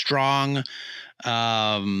the strong,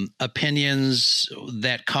 opinions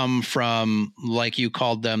that come from, like you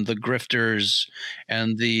called them, the grifters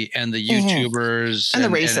and the YouTubers and the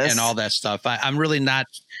racists and all that stuff. I'm really not.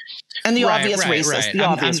 And the obvious racist, the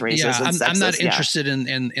obvious racist. I'm not interested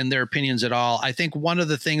in their opinions at all. I think one of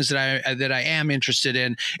the things that I am interested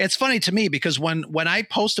in, it's funny to me because when I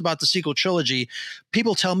post about the sequel trilogy,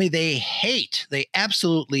 people tell me they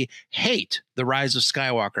absolutely hate The Rise of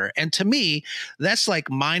Skywalker. And to me, that's like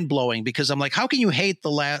mind blowing, because I'm like, how can you hate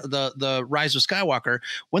the Rise of Skywalker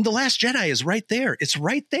when The Last Jedi is right there? It's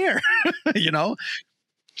right there, you know?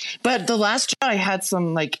 But The Last Jedi had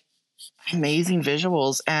some like amazing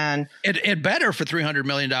visuals, and it better for $300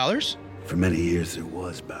 million. For many years there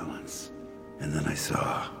was balance. And then I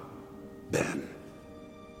saw Ben,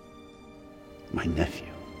 my nephew,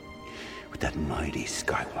 with that mighty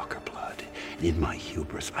Skywalker blood. And in my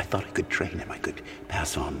hubris, I thought I could train him. I could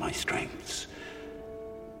pass on my strengths.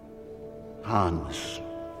 Han was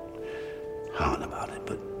Han about it,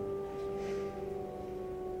 but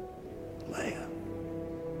Leia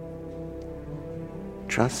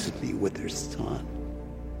trusted me with her son.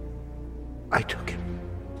 I took him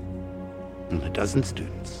and a dozen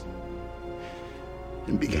students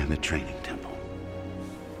and began a training temple.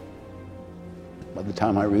 By the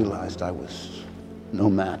time I realized I was no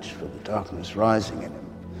match for the darkness rising in him,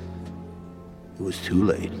 it was too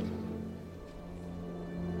late.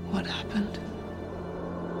 What happened?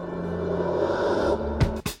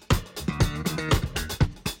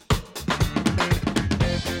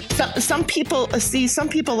 Some people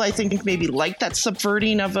I think maybe like that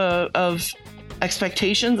subverting of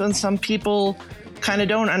expectations, and some people kind of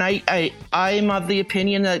don't. And I'm of the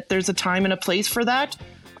opinion that there's a time and a place for that.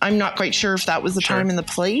 I'm not quite sure if that was the time and the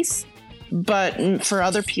place, but for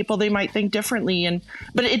other people, they might think differently.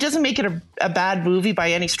 But it doesn't make it a bad movie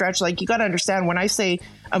by any stretch. Like, you got to understand, when I say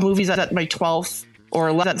a movie's at my 12th or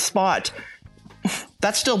 11th spot,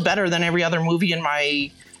 that's still better than every other movie on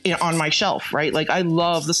my shelf, right? Like, I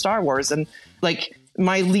love the Star Wars, and like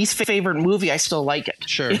my least favorite movie, I still like it.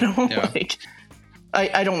 Sure. You know, yeah. like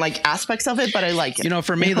I don't like aspects of it, but I like it. You know,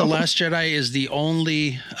 for me, The Last Jedi is the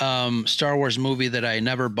only Star Wars movie that I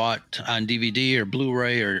never bought on DVD or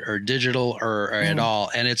Blu-ray or digital or at all.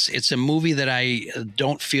 And it's a movie that I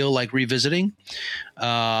don't feel like revisiting.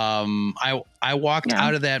 I walked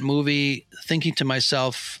out of that movie thinking to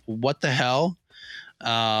myself, what the hell?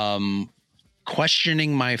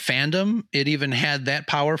 Questioning my fandom. It even had that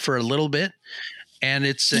power for a little bit. And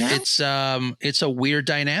it's a weird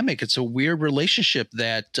dynamic. It's a weird relationship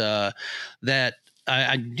that I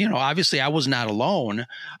obviously I was not alone.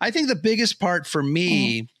 I think the biggest part for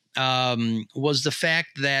me was the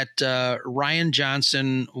fact that Rian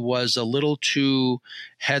Johnson was a little too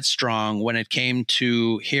headstrong when it came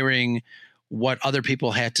to hearing what other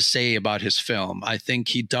people had to say about his film. I think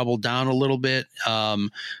he doubled down a little bit,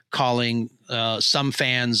 calling some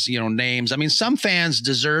fans, names. I mean, some fans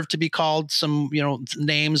deserve to be called some,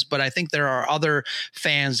 names, but I think there are other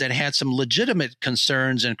fans that had some legitimate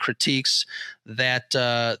concerns and critiques that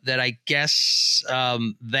I guess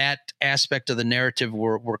that aspect of the narrative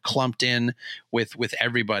were clumped in with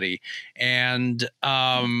everybody. And,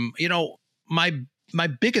 my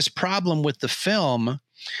biggest problem with the film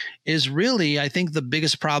is really, I think, the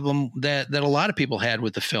biggest problem that a lot of people had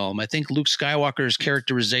with the film. I think Luke Skywalker's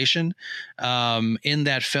characterization in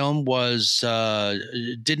that film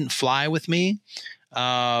didn't fly with me.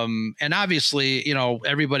 And obviously,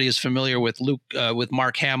 everybody is familiar with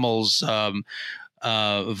Mark Hamill's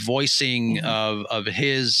voicing of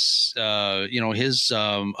his, his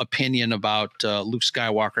opinion about Luke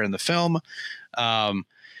Skywalker in the film.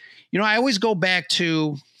 I always go back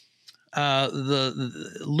to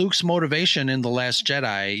the Luke's motivation in The Last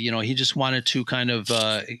Jedi. He just wanted to kind of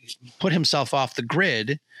put himself off the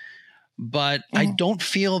grid, but I don't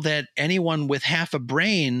feel that anyone with half a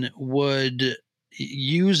brain would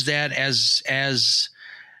use that as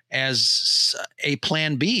a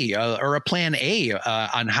plan B or a plan A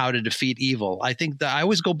on how to defeat evil. I think that I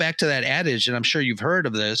always go back to that adage, and I'm sure you've heard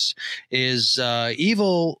of this, is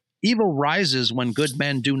evil evil rises when good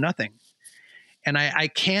men do nothing. And I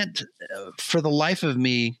can't, for the life of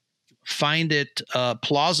me, find it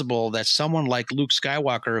plausible that someone like Luke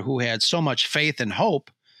Skywalker, who had so much faith and hope,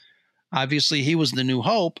 obviously he was the new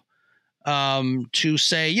hope, to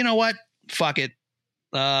say, you know what, fuck it.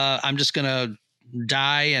 I'm just going to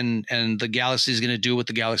die and the galaxy is going to do what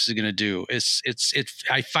the galaxy is going to do.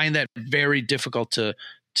 I find that very difficult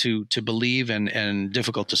to believe and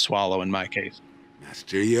difficult to swallow in my case.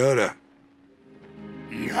 Master Yoda.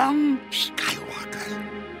 Young Skywalker.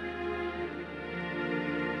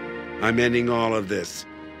 I'm ending all of this.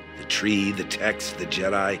 The tree, the text, the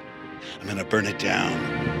Jedi. I'm gonna burn it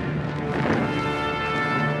down.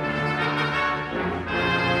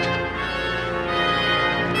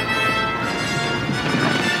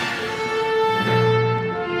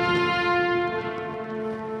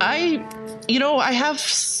 I have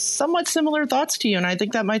somewhat similar thoughts to you, and I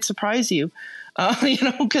think that might surprise you.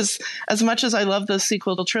 Because as much as I love the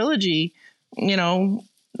sequel to Trilogy,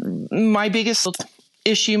 my biggest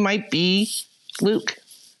issue might be Luke.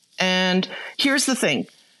 And here's the thing.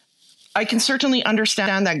 I can certainly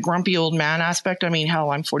understand that grumpy old man aspect. I mean,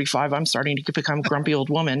 hell, I'm 45. I'm starting to become a grumpy old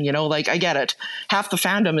woman, I get it. Half the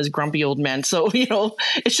fandom is grumpy old men. So,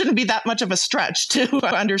 it shouldn't be that much of a stretch to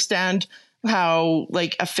understand how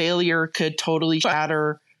a failure could totally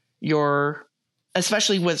shatter your,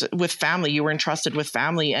 especially with family. You were entrusted with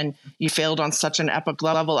family and you failed on such an epic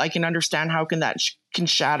level. I can understand how can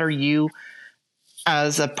shatter you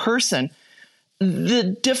as a person.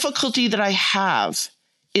 The difficulty that I have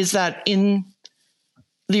is that in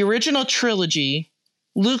the original trilogy,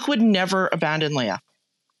 Luke would never abandon Leia.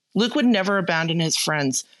 Luke would never abandon his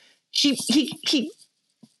friends. He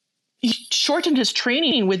shortened his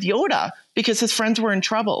training with Yoda because his friends were in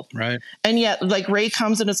trouble. Right. And yet Rey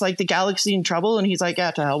comes and it's like the galaxy in trouble. And he's like,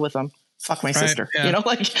 yeah, to hell with them. Fuck my sister. Yeah.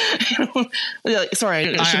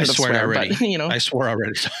 Sorry, I swear already. But, I swore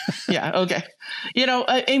already. Yeah. Okay.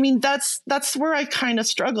 I mean, that's where I kind of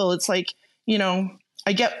struggle. It's like,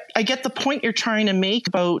 I get the point you're trying to make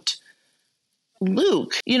about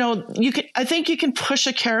Luke. I think you can push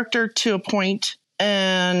a character to a point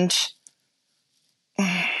and,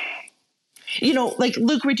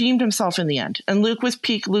 Luke redeemed himself in the end, and Luke was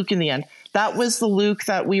peak Luke in the end. That was the Luke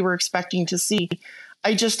that we were expecting to see.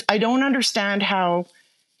 I don't understand how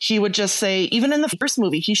he would just say, even in the first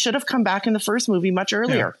movie, he should have come back in the first movie much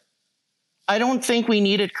earlier. Yeah. I don't think we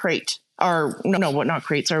needed Crate not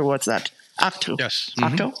Crate. Sorry, what's that? Acto. Yes.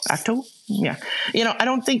 Mm-hmm. Acto. Yeah. I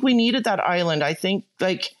don't think we needed that island. I think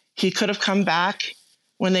he could have come back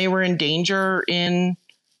when they were in danger in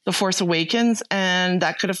The Force Awakens, and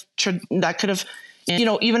that could have,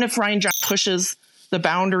 even if Rian Johnson pushes the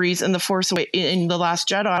boundaries in in The Last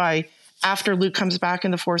Jedi after Luke comes back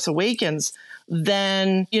in The Force Awakens,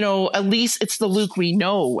 then, at least it's the Luke we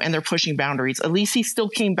know and they're pushing boundaries. At least he still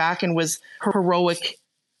came back and was heroic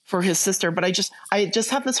for his sister. But I just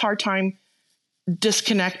have this hard time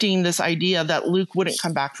disconnecting this idea that Luke wouldn't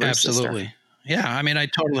come back for his sister. Absolutely. Yeah. I mean, I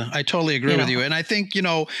totally agree with you. And I think,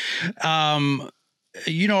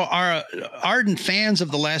 our ardent fans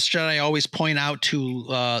of The Last Jedi always point out to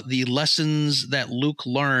the lessons that Luke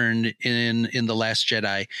learned in The Last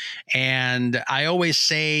Jedi. And I always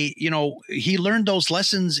say, he learned those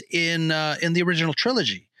lessons in the original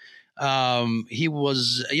trilogy. He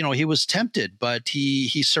was tempted, but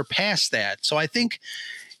he surpassed that. So I think,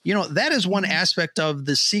 that is one aspect of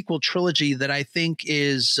the sequel trilogy that I think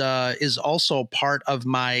is also part of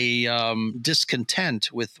my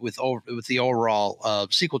discontent with the overall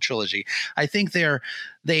sequel trilogy. I think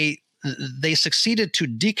they succeeded to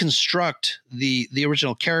deconstruct the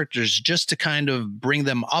original characters just to kind of bring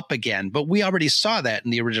them up again. But we already saw that in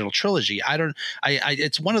the original trilogy.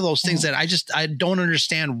 It's one of those things that I don't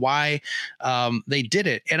understand why they did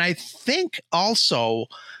it. And I think also,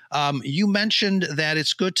 you mentioned that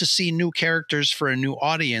it's good to see new characters for a new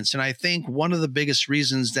audience. And I think one of the biggest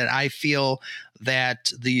reasons that I feel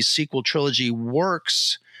that the sequel trilogy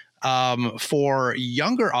works for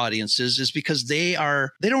younger audiences is because they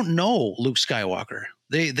don't know Luke Skywalker.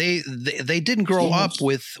 They didn't grow up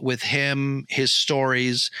with him, his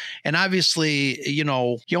stories. And obviously, he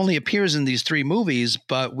only appears in these 3 movies,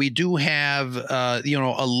 but we do have,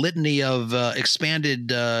 a litany of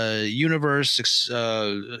expanded universe,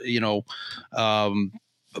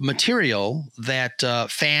 material that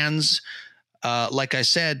fans like I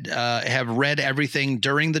said, have read everything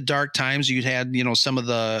during the dark times. You had, some of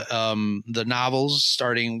the novels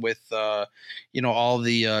starting with, all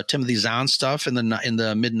the Timothy Zahn stuff in the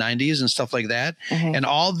mid 90s and stuff like that. Mm-hmm. And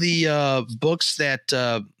all the books that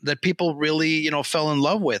people really, fell in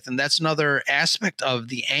love with. And that's another aspect of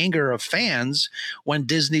the anger of fans when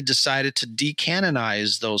Disney decided to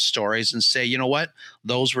decanonize those stories and say, you know what,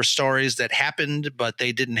 those were stories that happened, but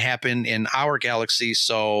they didn't happen in our galaxy.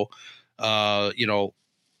 So, But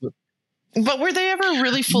were they ever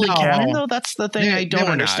really fully canon, though? That's the thing I don't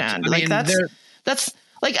understand. That's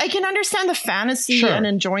like, I can understand the fantasy and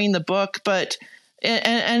enjoying the book, but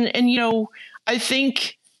and I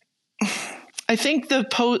think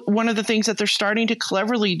one of the things that they're starting to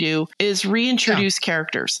cleverly do is reintroduce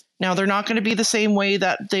characters. Now, they're not going to be the same way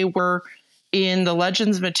that they were in the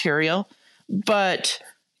Legends material, but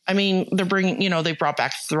I mean, they're bringing, they brought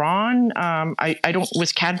back Thrawn.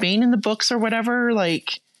 Was Cad Bane in the books or whatever?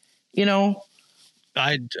 Like, I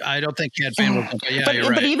don't think Cad Bane was. Yeah, you're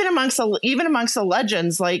right. But even amongst the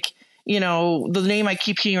Legends, like, the name I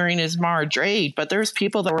keep hearing is Mara Jade, but there's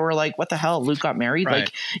people that were like, what the hell? Luke got married.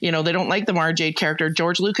 Right. Like, they don't like the Mara Jade character.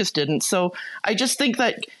 George Lucas didn't. So I just think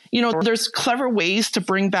that, there's clever ways to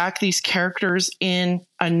bring back these characters in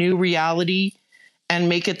a new reality and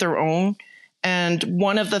make it their own. And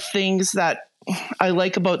one of the things that I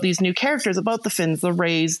like about these new characters, about the Finns, the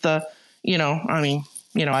Reys, I mean,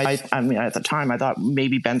 at the time I thought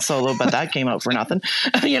maybe Ben Solo, but that came out for nothing,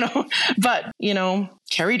 but,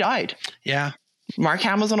 Carrie died. Yeah. Mark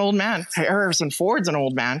Hamill's an old man. Harrison Ford's an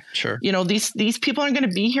old man. Sure. These people aren't going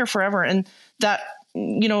to be here forever. And that,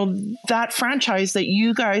 that franchise that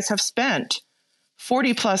you guys have spent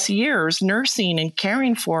 40 plus years nursing and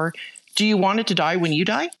caring for, do you want it to die when you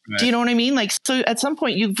die? Right. Do you know what I mean? Like, so at some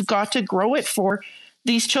point you've got to grow it for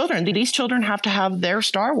these children. These children have to have their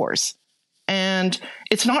Star Wars. And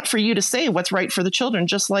it's not for you to say what's right for the children,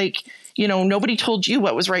 just like, nobody told you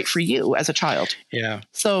what was right for you as a child. Yeah.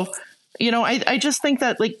 So, I just think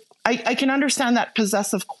that, like, I can understand that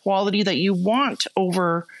possessive quality that you want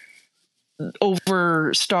over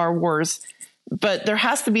Star Wars, but there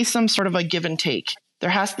has to be some sort of a give and take. There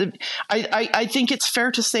has to, I think it's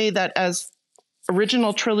fair to say that as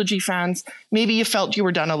original trilogy fans, maybe you felt you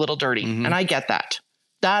were done a little dirty. Mm-hmm. And I get that.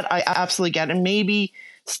 That I absolutely get. And maybe,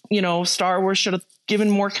 Star Wars should have given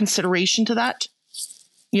more consideration to that.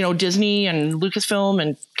 Disney and Lucasfilm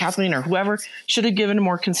and Kathleen or whoever should have given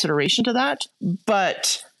more consideration to that.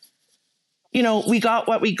 But, we got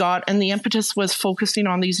what we got, and the impetus was focusing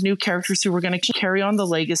on these new characters who were going to carry on the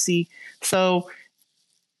legacy. So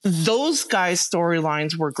those guys'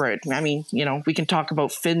 storylines were great. I mean, we can talk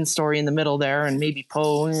about Finn's story in the middle there and maybe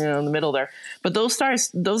Poe, in the middle there. But those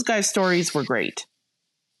guys' stories were great.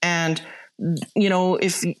 And,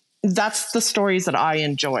 if that's the stories that I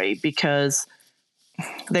enjoy because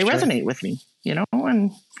they resonate with me,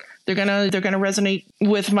 and they're going to resonate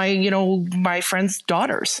with my, my friends'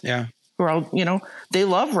 daughters. Yeah. Who are, they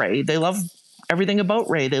love Rey. They love everything about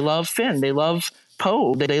Rey. They love Finn. They love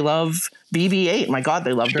Poe. They love BB-8. My God,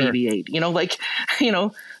 they love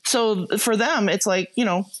BB-8. So for them, it's like,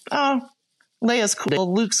 Leia's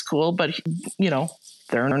cool, Luke's cool, but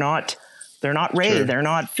they're not Rey. Sure. They're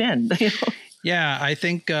not Finn. Yeah, I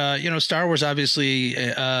think Star Wars obviously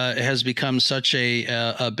has become such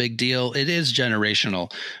a big deal. It is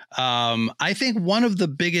generational. I think one of the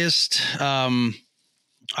biggest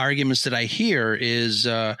arguments that I hear is,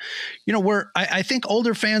 I think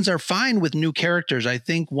older fans are fine with new characters. I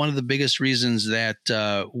think one of the biggest reasons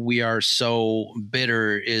that we are so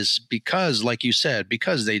bitter is because, like you said,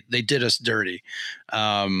 because they did us dirty.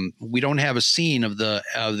 We don't have a scene of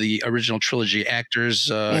the original trilogy actors,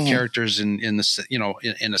 characters in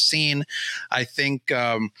a scene. I think,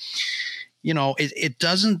 it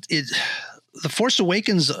doesn't. The Force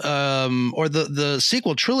Awakens or the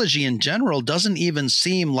sequel trilogy in general doesn't even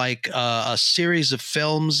seem like a series of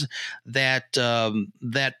films that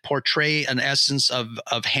portray an essence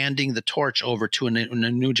of handing the torch over to a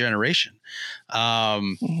new generation.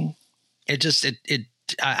 I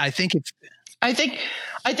think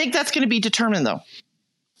that's going to be determined, though.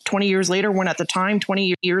 20 years later, when at the time,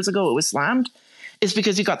 20 years ago, it was slammed, is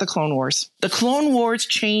because you got the Clone Wars. The Clone Wars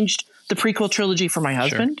changed the prequel trilogy for my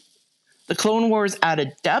husband. Sure. The Clone Wars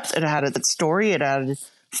added depth. It added its story. It added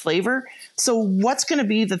flavor. So what's going to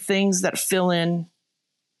be the things that fill in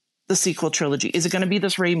the sequel trilogy? Is it going to be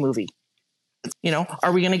this Rey movie?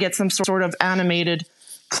 Are we going to get some sort of animated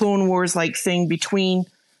Clone Wars like thing between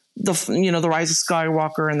the Rise of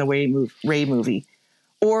Skywalker and the Rey movie?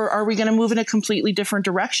 Or are we going to move in a completely different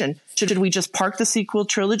direction? Should we just park the sequel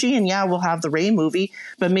trilogy and we'll have the Rey movie,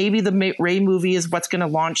 but maybe the Rey movie is what's going to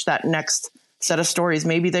launch that next set of stories.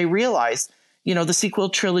 Maybe they realize, the sequel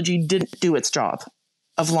trilogy didn't do its job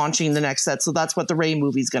of launching the next set. So that's what the Rey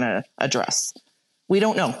movie is going to address. We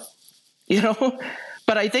don't know,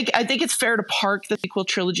 but I think it's fair to park the sequel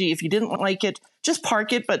trilogy. If you didn't like it, just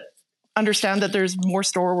park it, but understand that there's more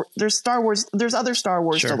there's Star Wars. There's other Star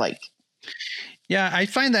Wars to like. Yeah, I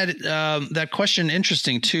find that that question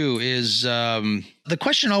interesting too. Is the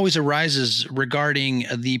question always arises regarding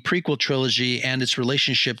the prequel trilogy and its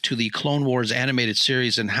relationship to the Clone Wars animated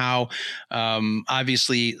series, and how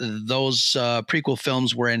obviously those prequel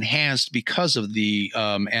films were enhanced because of the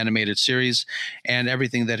animated series and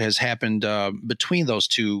everything that has happened between those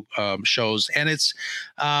two shows. And it's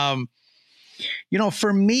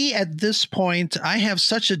for me at this point, I have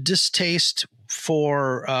such a distaste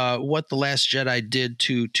for what The Last Jedi did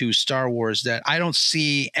to Star Wars that I don't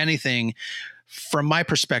see anything, from my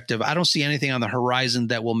perspective, I don't see anything on the horizon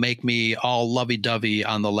that will make me all lovey-dovey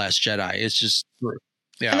on The Last Jedi. It's just,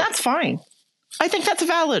 And that's fine. I think that's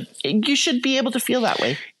valid. You should be able to feel that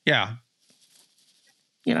way. Yeah.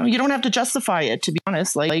 You don't have to justify it, to be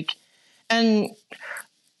honest. And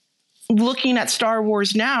looking at Star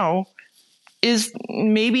Wars now, is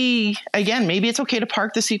maybe it's okay to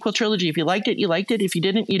park the sequel trilogy. If you liked it, you liked it. If you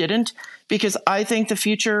didn't, you didn't. Because I think the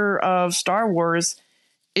future of Star Wars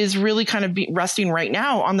is really kind of resting right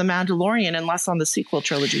now on The Mandalorian and less on the sequel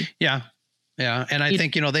trilogy. Yeah. Yeah. And I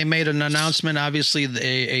think, they made an announcement. Obviously,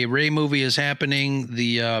 a Rey movie is happening.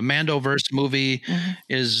 The Mandoverse movie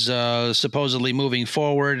is supposedly moving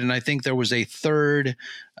forward. And I think there was a third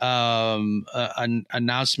an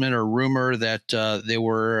announcement or rumor that they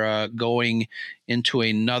were going into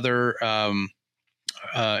another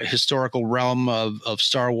historical realm of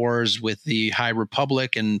Star Wars with the High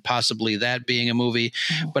Republic, and possibly that being a movie.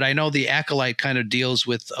 But I know the Acolyte kind of deals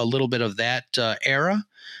with a little bit of that era.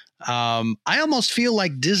 I almost feel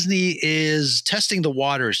like Disney is testing the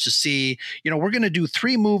waters to see, we're going to do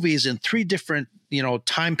 3 movies in 3 different,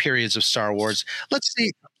 time periods of Star Wars. Let's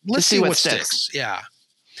see what sticks. Yeah.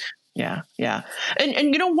 Yeah. Yeah.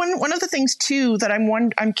 And one of the things too that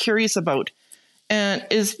I'm curious about, and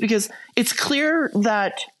is because it's clear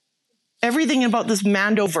that everything about this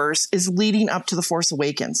Mandoverse is leading up to The Force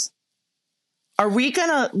Awakens. Are we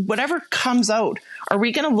gonna, whatever comes out, are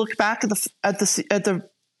we gonna look back at the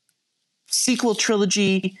sequel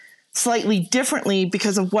trilogy slightly differently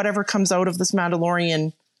because of whatever comes out of this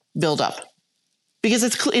Mandalorian buildup? Because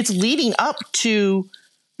it's leading up to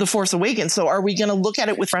The Force Awakens. So are we going to look at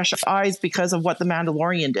it with fresh eyes because of what the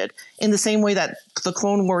Mandalorian did? In the same way that the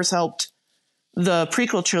Clone Wars helped the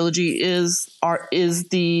prequel trilogy, is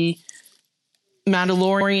the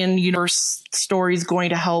Mandalorian universe stories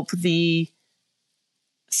going to help the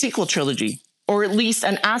sequel trilogy? Or at least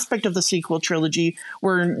an aspect of the sequel trilogy,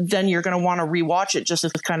 where then you're going to want to rewatch it just to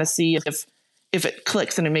kind of see if it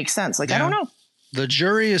clicks and it makes sense. I don't know. The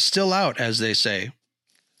jury is still out, as they say.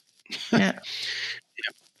 Yeah.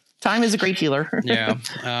 Time is a great healer. Yeah.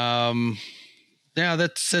 Yeah,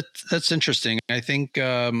 that's interesting. I think,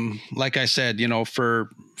 like I said, for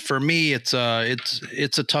me, it's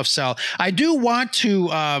a tough sell. I do want to,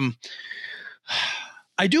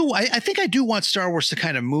 I think I do want Star Wars to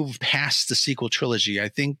kind of move past the sequel trilogy. I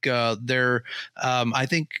think I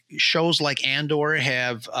think shows like Andor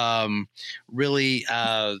have really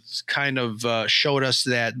kind of showed us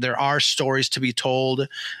that there are stories to be told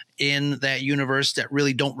in that universe that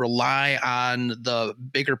really don't rely on the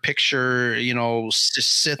bigger picture,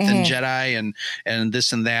 Sith and Jedi and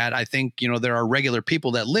this and that. I think, there are regular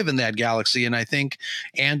people that live in that galaxy. And I think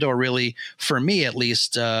Andor really, for me at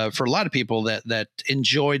least, for a lot of people that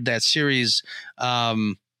enjoyed that series,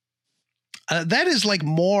 that is like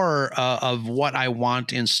more of what I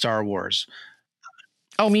want in Star Wars.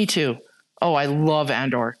 Oh, me too. Oh, I love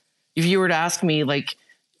Andor. If you were to ask me,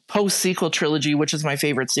 post-sequel trilogy, which is my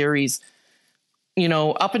favorite series,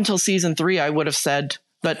 up until season 3, I would have said,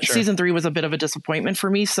 but season 3 was a bit of a disappointment for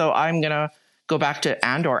me. So I'm going to go back to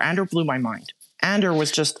Andor. Andor blew my mind. Andor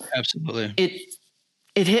was just, absolutely,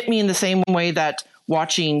 it hit me in the same way that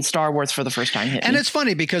watching Star Wars for the first time hit me. And it's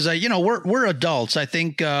funny because, we're adults. I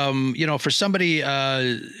think, for somebody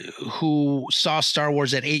who saw Star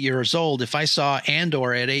Wars at 8 years old, if I saw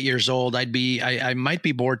Andor at 8 years old, I might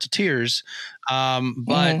be bored to tears.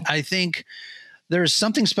 But I think there's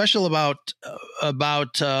something special about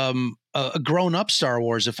a grown up Star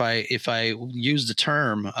Wars. If I use the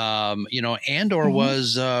term, Andor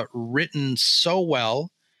was written so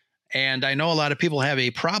well And I know a lot of people have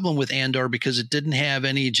a problem with Andor because it didn't have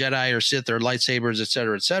any Jedi or Sith or lightsabers, et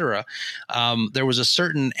cetera, et cetera. There was a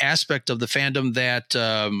certain aspect of the fandom that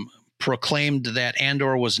proclaimed that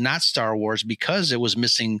Andor was not Star Wars because it was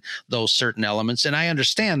missing those certain elements. And I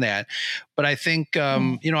understand that. But I think,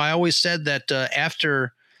 I always said that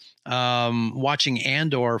after watching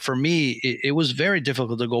Andor, for me, it was very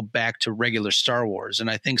difficult to go back to regular Star Wars. And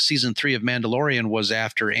I think season 3 of Mandalorian was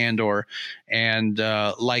after Andor. And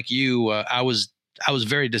like you, I was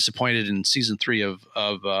very disappointed in season 3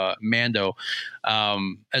 of Mando,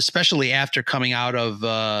 especially after coming out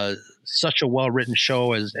of such a well-written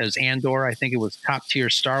show as Andor. I think it was top tier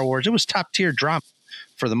Star Wars. It was top tier drama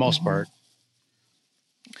for the most part.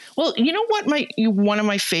 Well, you know what? One of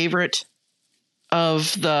my favorite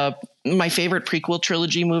my favorite prequel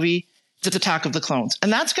trilogy movie is Attack of the Clones.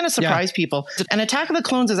 And that's going to surprise people. And Attack of the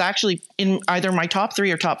Clones is actually in either my top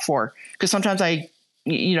 3 or top 4. Because sometimes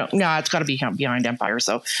it's got to be behind Empire.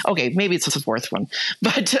 So, okay, maybe it's the 4th one.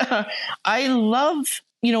 But I love,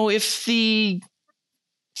 if the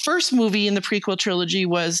first movie in the prequel trilogy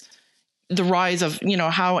was the rise of,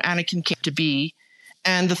 how Anakin came to be.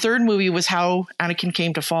 And the third movie was how Anakin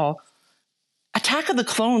came to fall. Attack of the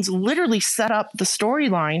Clones literally set up the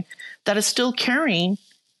storyline that is still carrying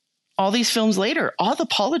all these films later. All the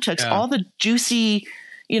politics, all the juicy,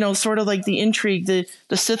 sort of like the intrigue, the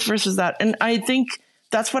Sith versus that. And I think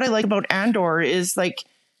that's what I like about Andor is like,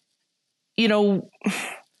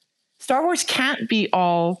 Star Wars can't be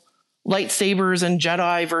all lightsabers and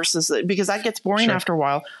Jedi versus, because that gets boring after a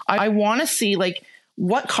while. I want to see like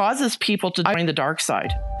what causes people to join the dark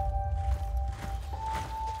side.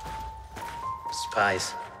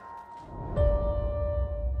 Spies,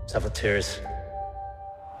 saboteurs,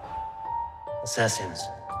 assassins.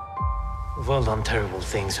 We've all done terrible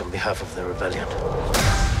things on behalf of the rebellion.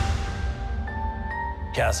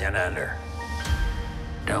 Cassian Andor,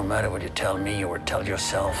 don't matter what you tell me or tell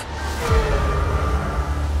yourself.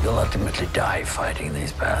 You'll ultimately die fighting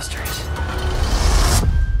these bastards.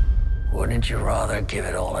 Wouldn't you rather give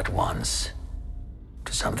it all at once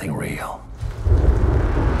to something real?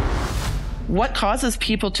 What causes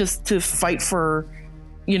people to fight for,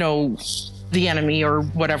 the enemy or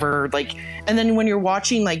whatever? Like, and then when you're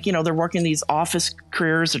watching, like, they're working these office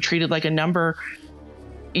careers, they're treated like a number,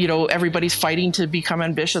 everybody's fighting to become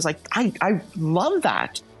ambitious. Like, I love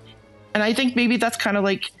that. And I think maybe that's kind of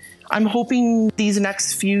like, I'm hoping these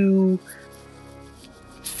next few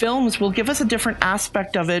films will give us a different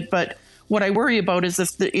aspect of it. But what I worry about is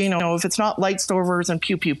if if it's not lightsabers and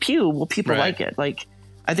pew, pew, pew, will people like it? Like,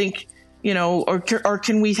 I think, or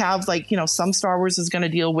can we have like, some Star Wars is going to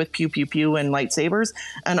deal with pew, pew, pew and lightsabers,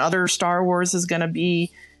 and other Star Wars is going to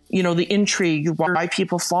be, the intrigue, why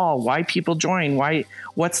people fall, why people join,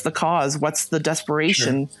 what's the cause, what's the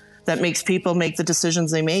desperation that makes people make the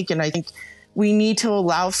decisions they make. And I think we need to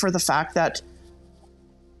allow for the fact that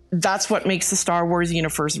that's what makes the Star Wars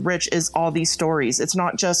universe rich, is all these stories. It's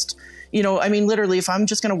not just, literally, if I'm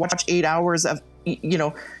just going to watch 8 hours of,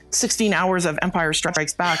 16 hours of Empire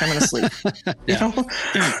Strikes Back, I'm going to sleep.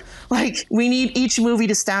 Like, we need each movie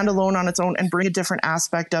to stand alone on its own and bring a different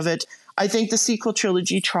aspect of it. I think the sequel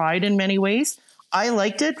trilogy tried in many ways. I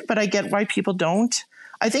liked it, but I get why people don't.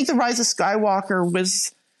 I think The Rise of Skywalker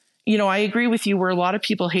was, I agree with you where a lot of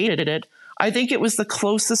people hated it. I think it was the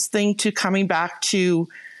closest thing to coming back to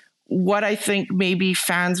what I think maybe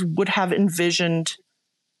fans would have envisioned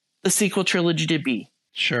the sequel trilogy to be.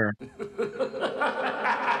 Sure.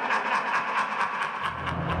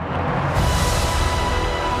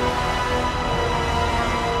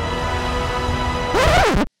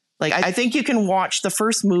 Like, I think you can watch the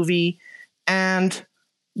first movie and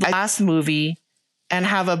the last movie and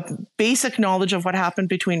have a basic knowledge of what happened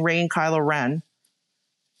between Rey and Kylo Ren,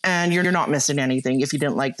 and you're not missing anything if you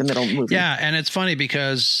didn't like the middle movie. Yeah, and it's funny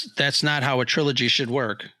because that's not how a trilogy should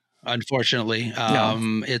work. Unfortunately,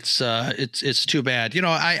 No. It's too bad.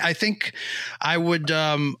 I think I would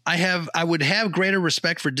have greater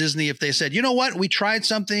respect for Disney if they said, you know what, we tried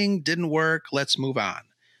something, didn't work, let's move on.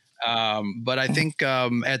 But I think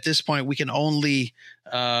at this point we can only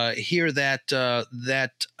hear that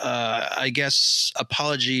I guess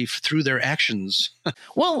apology through their actions.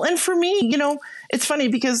 Well, and for me, it's funny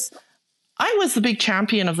because I was the big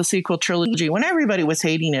champion of the sequel trilogy. When everybody was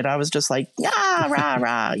hating it, I was just like, yeah, rah,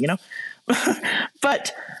 rah,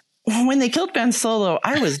 But when they killed Ben Solo,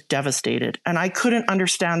 I was devastated, and I couldn't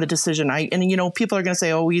understand the decision. People are going to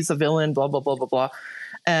say, oh, he's a villain, blah, blah, blah, blah, blah.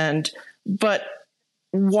 But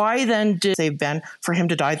why then did they save Ben for him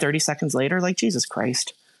to die 30 seconds later? Like, Jesus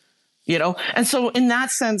Christ, And so in that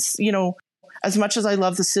sense, as much as I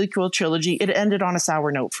love the sequel trilogy, it ended on a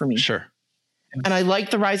sour note for me. Sure. And I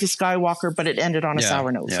like The Rise of Skywalker, but it ended on a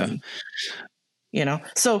sour note for me. You know?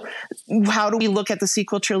 So how do we look at the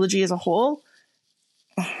sequel trilogy as a whole?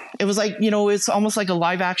 It was like, you know, it's almost like a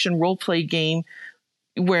live action role play game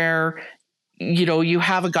where, you know, you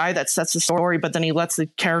have a guy that sets the story, but then he lets the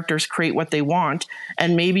characters create what they want.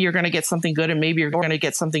 And maybe you're going to get something good and maybe you're going to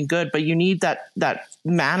get something good, but you need that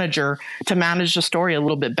manager to manage the story a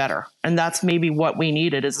little bit better. And that's maybe what we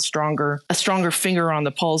needed, is a stronger finger on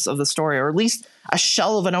the pulse of the story, or at least a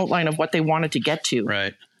shell of an outline of what they wanted to get to.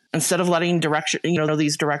 Right. Instead of letting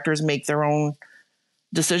these directors make their own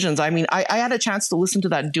decisions. I mean, I had a chance to listen to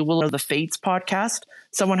that Duel of the Fates podcast.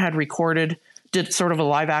 Someone had did sort of a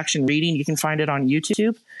live action reading. You can find it on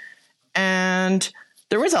YouTube. And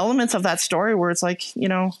there was elements of that story where it's like, you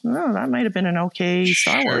know, oh, that might have been an okay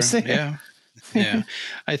Star Wars. Yeah. Yeah.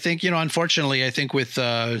 I think, you know, unfortunately, I think with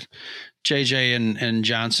JJ and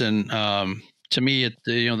Johnson, to me,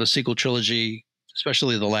 the sequel trilogy,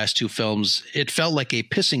 especially the last two films, it felt like a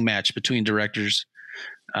pissing match between directors.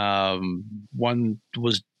 One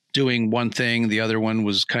was doing one thing, the other one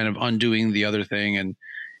was kind of undoing the other thing. And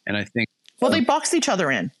I think, well, they boxed each other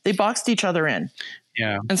in.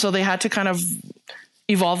 Yeah. And so they had to kind of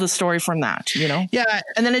evolve the story from that, you know? Yeah.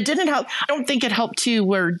 And then it didn't help. I don't think it helped too,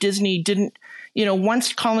 where Disney didn't, you know,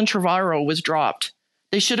 once Colin Trevorrow was dropped,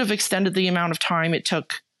 they should have extended the amount of time it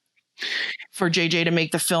took for JJ to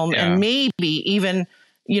make the film, and maybe even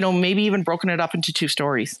broken it up into two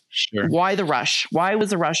stories. Sure. Why the rush? Why was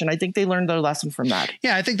the rush? And I think they learned their lesson from that.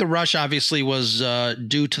 Yeah, I think the rush obviously was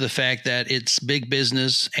due to the fact that it's big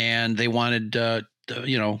business and they wanted, they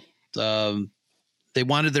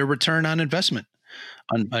wanted their return on investment.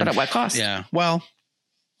 But at what cost? Yeah. Well,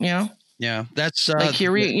 you know. Yeah, that's like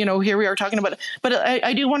here we are talking about it. But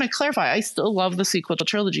I do want to clarify. I still love the sequel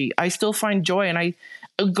trilogy. I still find joy, and I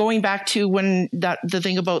going back to the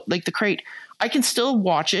thing about like the Crate. I can still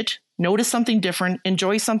watch it, notice something different,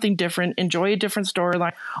 enjoy something different, enjoy a different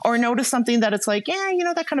storyline, or notice something that it's like, yeah, you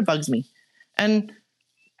know, that kind of bugs me. And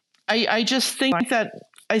I just think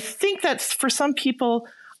that for some people,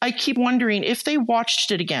 I keep wondering if they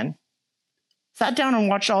watched it again, sat down and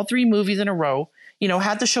watched all three movies in a row, you know,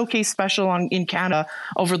 had the showcase special in Canada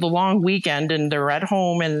over the long weekend, and they're at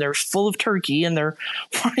home and they're full of turkey and they're,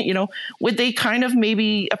 you know, would they kind of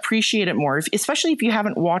maybe appreciate it more, especially if you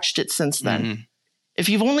haven't watched it since then? Mm-hmm. If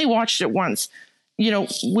you've only watched it once, you know,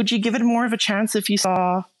 would you give it more of a chance if you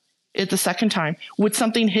saw it the second time? Would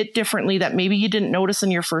something hit differently that maybe you didn't notice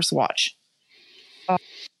in your first watch?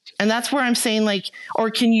 And that's where I'm saying, like,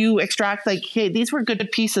 or can you extract like, hey, these were good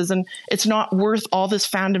pieces and it's not worth all this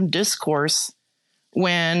fandom discourse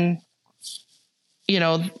when, you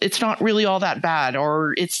know, it's not really all that bad,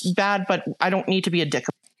 or it's bad, but I don't need to be a dick.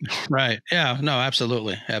 Right. Yeah, no,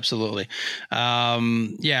 absolutely. Absolutely.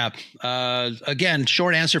 Again,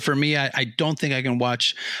 short answer for me. I don't think I can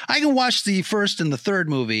watch the first and the third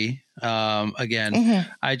movie again. Mm-hmm.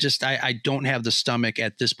 I don't have the stomach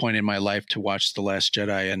at this point in my life to watch The Last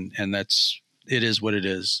Jedi, and it is what it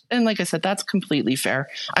is. And like I said, that's completely fair.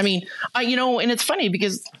 I mean, and it's funny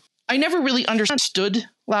because I never really understood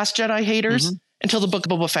Last Jedi haters until the Book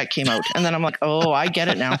of Boba Fett came out. And then I'm like, oh, I get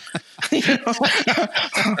it now.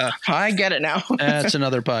 I get it now. That's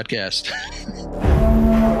another podcast.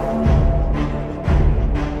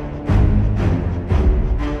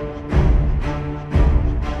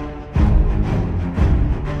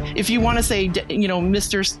 If you want to say, you know,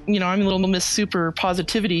 Mr., you know, I'm a little Miss Super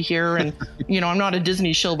Positivity here, and, you know, I'm not a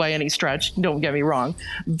Disney shill by any stretch. Don't get me wrong.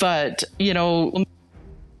 But, you know,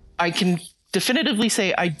 I can definitively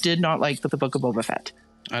say I did not like the Book of Boba Fett.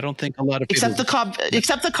 I don't think a lot of people...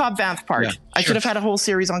 Except the Cobb Vanth part. Yeah, I could have had a whole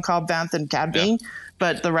series on Cobb Vanth and Cad Bane,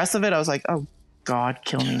 but the rest of it, I was like, oh, God,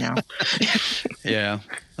 kill me now. Yeah,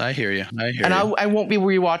 I hear you. And I won't be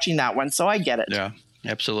rewatching that one, so I get it. Yeah,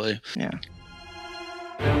 absolutely. Yeah.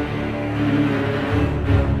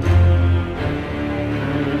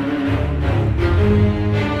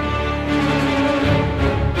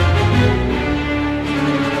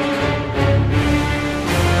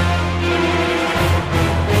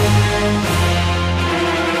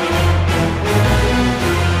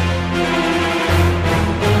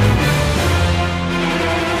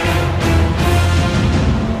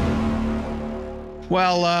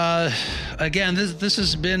 Well, again, this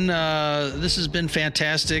has been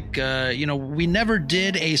fantastic. You know, we never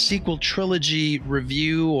did a sequel trilogy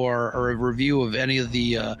review or a review of any of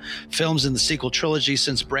the films in the sequel trilogy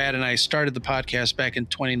since Brad and I started the podcast back in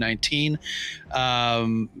 2019.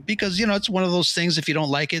 Because, you know, it's one of those things, if you don't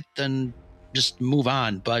like it, then just move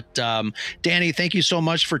on. But Dani, thank you so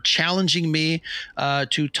much for challenging me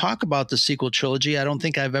to talk about the sequel trilogy. I don't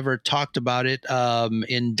think I've ever talked about it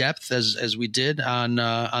in depth as we did on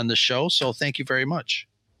the show. So thank you very much.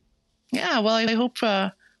 Yeah, well, I hope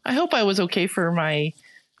I was okay for my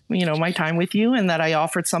time with you, and that I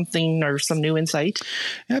offered something or some new insight.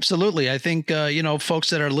 Absolutely. I think, folks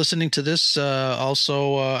that are listening to this,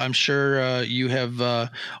 also, I'm sure you have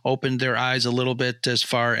opened their eyes a little bit as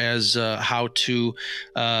far as how to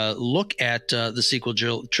look at the sequel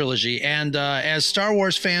trilogy. And as Star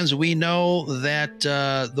Wars fans, we know that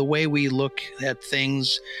the way we look at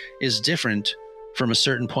things is different from a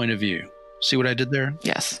certain point of view. See what I did there?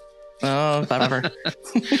 Yes. Oh, whatever.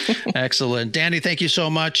 Excellent. Dani, thank you so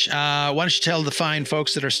much. Why don't you tell the fine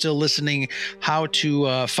folks that are still listening how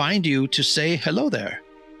to find you to say hello there?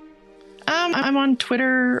 I'm on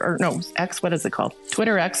Twitter, or no, X. What is it called?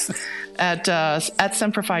 Twitter X at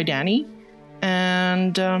Semperfi Dani,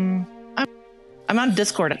 and I'm on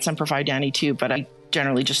Discord at Semperfi Dani too. But I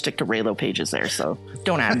generally just stick to Raylo pages there, so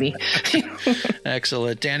don't add me.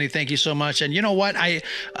 Excellent. Dani, thank you so much. And you know what?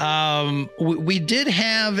 We did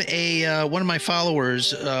have one of my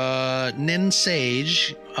followers, Nin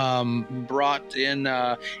Sage, brought in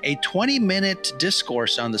a 20-minute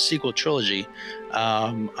discourse on the sequel trilogy.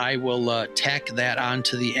 I will tack that on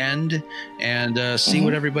to the end and see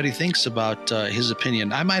what everybody thinks about his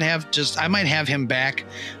opinion. I might have him back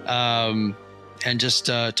and just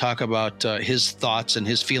talk about his thoughts and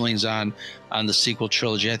his feelings on the sequel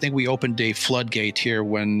trilogy. I think we opened a floodgate here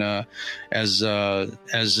when as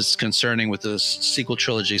it's concerning with the sequel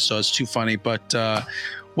trilogy, so it's too funny, but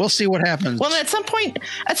we'll see what happens. Well, at some point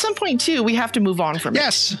too, we have to move on from it.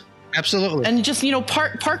 Yes, absolutely. And just,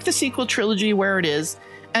 park the sequel trilogy where it is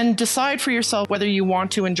and decide for yourself whether you want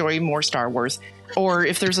to enjoy more Star Wars or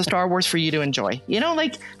if there's a Star Wars for you to enjoy.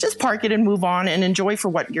 Just park it and move on and enjoy for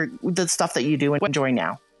what the stuff that you do and enjoy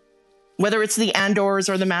now. Whether it's the Andors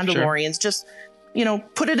or the Mandalorians, just,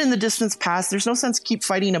 put it in the distance past. There's no sense keep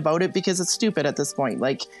fighting about it because it's stupid at this point.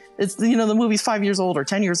 It's, the movie's 5 years old or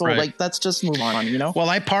 10 years old. Right. Let's just move on, Well,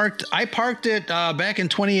 I parked it back in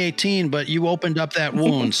 2018, but you opened up that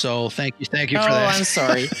wound. So thank you for that. Oh, I'm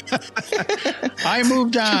sorry. I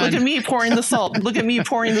moved on. Look at me pouring the salt.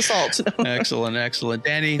 Excellent.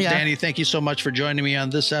 Dani, thank you so much for joining me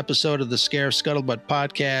on this episode of the Scarif Scuttlebutt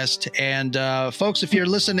podcast. And folks, if you're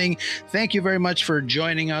listening, thank you very much for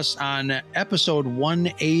joining us on episode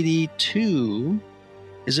 182.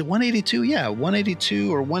 Is it 182? Yeah,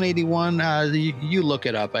 182 or 181. You look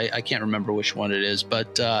it up. I can't remember which one it is.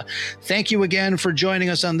 But thank you again for joining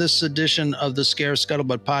us on this edition of the Scarif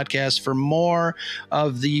Scuttlebutt podcast. For more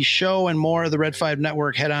of the show and more of the Red 5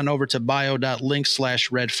 Network, head on over to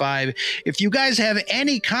bio.link/Red5. If you guys have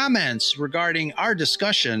any comments regarding our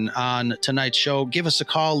discussion on tonight's show, give us a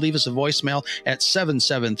call, leave us a voicemail at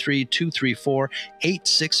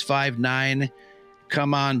 773-234-8659.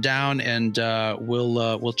 Come on down and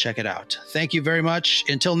we'll check it out. Thank you very much.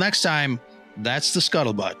 Until next time, that's the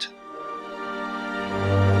Scuttlebutt.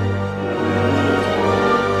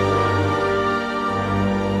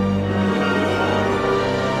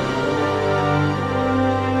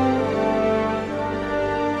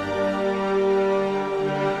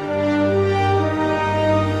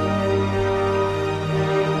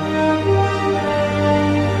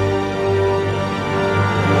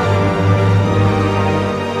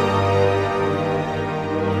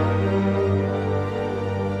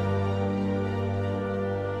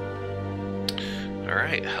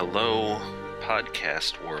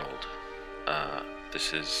 World.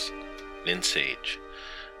 This is Nin Sage,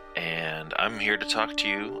 and I'm here to talk to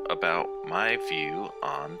you about my view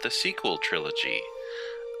on the sequel trilogy,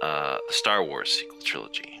 the Star Wars sequel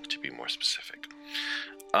trilogy, to be more specific.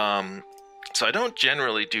 So I don't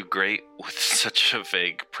generally do great with such a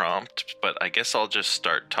vague prompt, but I guess I'll just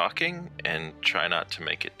start talking and try not to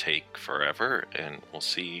make it take forever, and we'll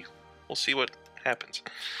see what happens.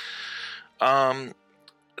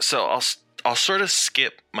 So I'll sort of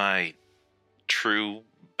skip my true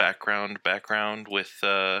background with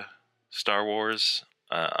Star Wars.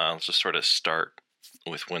 I'll just sort of start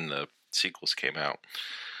with when the sequels came out.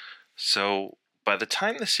 So by the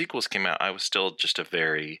time the sequels came out, I was still just a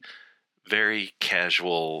very, very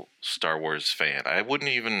casual Star Wars fan. I wouldn't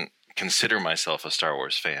even consider myself a Star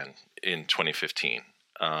Wars fan in 2015.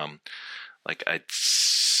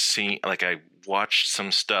 I watched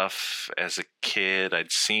some stuff as a kid.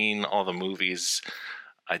 I'd seen all the movies.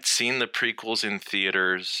 I'd seen the prequels in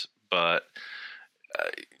theaters, but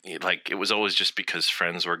it was always just because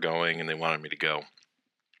friends were going and they wanted me to go.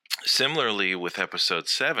 Similarly, with episode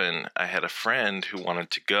 7, I had a friend who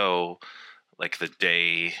wanted to go like the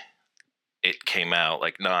day it came out,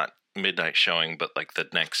 like not midnight showing, but like the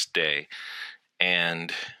next day.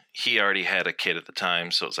 And he already had a kid at the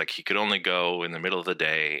time, so it's like he could only go in the middle of the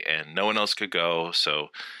day and no one else could go. So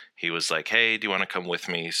he was like, hey, do you want to come with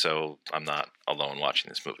me so I'm not alone watching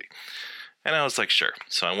this movie? And I was like, sure.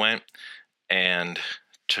 So I went, and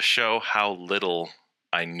to show how little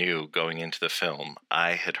I knew going into the film,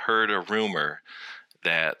 I had heard a rumor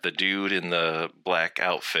that the dude in the black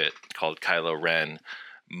outfit called Kylo Ren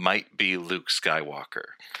might be Luke Skywalker.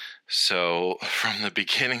 So from the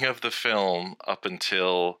beginning of the film up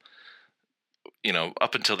until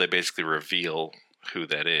they basically reveal who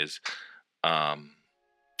that is,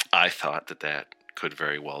 I thought that could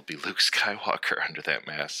very well be Luke Skywalker under that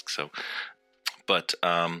mask. So, but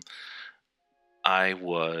I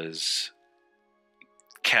was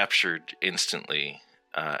captured instantly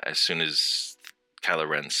as soon as Kylo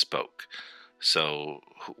Ren spoke. So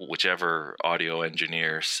whichever audio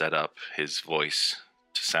engineer set up his voice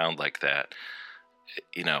to sound like that,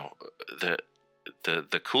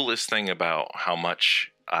 the coolest thing about how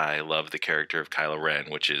much I love the character of Kylo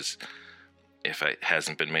Ren, which is, if it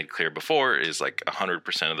hasn't been made clear before, is like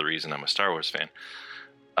 100% of the reason I'm a Star Wars fan.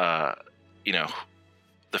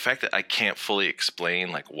 The fact that I can't fully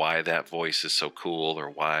explain like why that voice is so cool or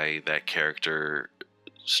why that character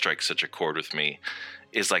strikes such a chord with me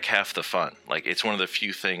is like half the fun. Like, it's one of the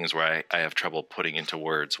few things where I have trouble putting into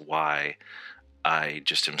words why I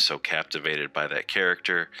just am so captivated by that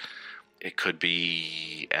character. It could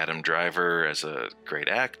be Adam Driver as a great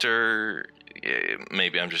actor.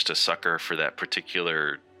 Maybe I'm just a sucker for that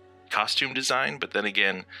particular costume design. But then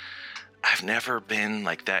again, I've never been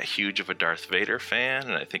like that huge of a Darth Vader fan.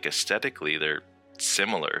 And I think aesthetically they're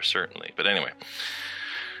similar, certainly. But anyway,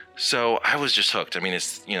 so I was just hooked. I mean,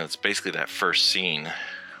 it's basically that first scene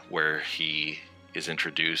where he is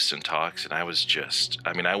introduced and talks. And I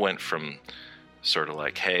went from sort of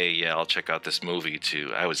like, hey, yeah, I'll check out this movie,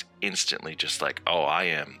 to I was instantly just like, oh, I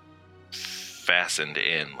am fastened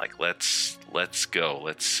in. Like, let's go.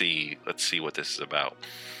 Let's see what this is about.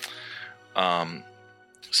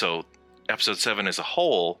 So episode 7 as a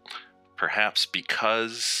whole, perhaps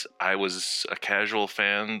because I was a casual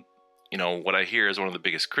fan, what I hear is one of the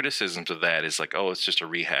biggest criticisms of that is like, oh, it's just a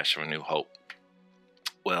rehash of A New Hope.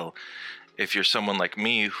 Well, if you're someone like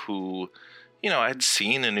me who, I'd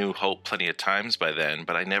seen A New Hope plenty of times by then,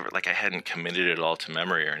 but I hadn't committed it all to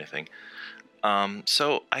memory or anything.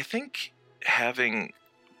 So I think having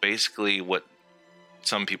basically what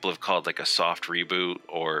some people have called like a soft reboot,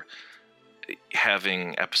 or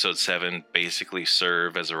having episode 7 basically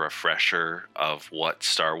serve as a refresher of what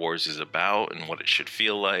Star Wars is about and what it should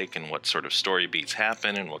feel like and what sort of story beats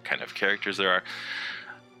happen and what kind of characters there are.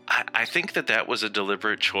 I think that was a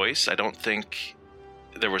deliberate choice. I don't think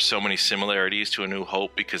there were so many similarities to A New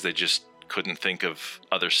Hope because they just couldn't think of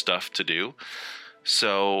other stuff to do.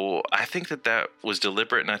 So I think that was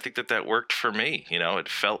deliberate, and I think that worked for me. It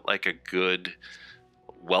felt like a good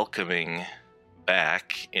welcoming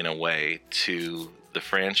back in a way to the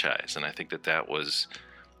franchise, and I think that was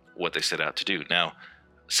what they set out to do. Now,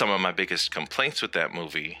 some of my biggest complaints with that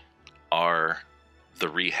movie are the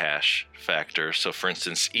rehash factor. So for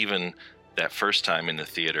instance, even that first time in the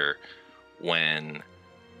theater when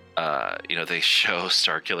they show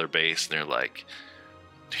Starkiller Base and they're like,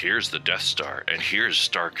 here's the Death Star and here's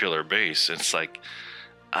Starkiller Base, and it's like,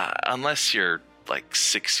 unless you're like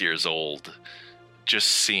 6 years old, just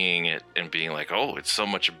seeing it and being like, oh, it's so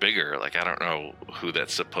much bigger, like, I don't know who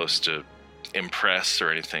that's supposed to impress or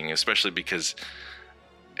anything, especially because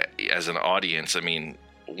as an audience, I mean,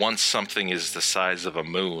 once something is the size of a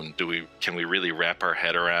moon, can we really wrap our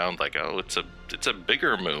head around like, oh, it's a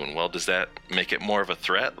bigger moon? Well, does that make it more of a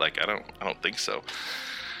threat? Like, I don't think so.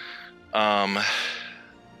 And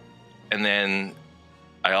then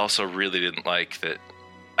I also really didn't like that.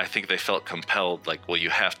 I think they felt compelled, like, well, you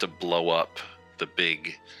have to blow up the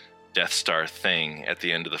big Death Star thing at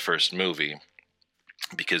the end of the first movie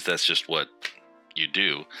because that's just what you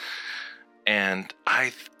do. And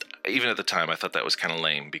even at the time, I thought that was kind of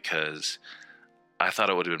lame, because I thought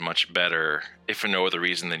it would have been much better, if for no other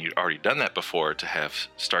reason than you'd already done that before, to have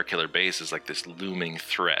Starkiller Base as like this looming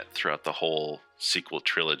threat throughout the whole sequel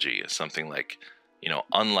trilogy, as something like,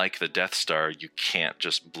 unlike the Death Star, you can't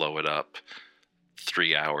just blow it up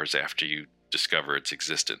 3 hours after you discover its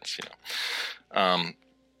existence,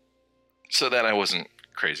 So that I wasn't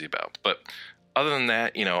crazy about. But other than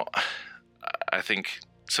that, I think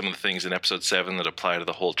some of the things in episode 7 that apply to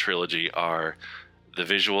the whole trilogy are the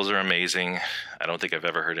visuals are amazing. I don't think I've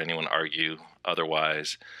ever heard anyone argue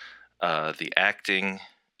otherwise. The acting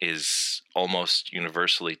is almost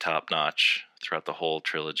universally top-notch throughout the whole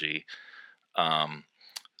trilogy.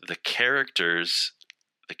 The characters,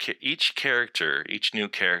 each new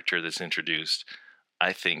character that's introduced,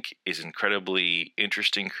 I think is incredibly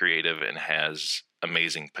interesting, creative, and has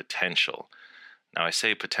amazing potential. Now, I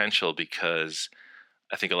say potential because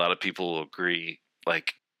I think a lot of people will agree,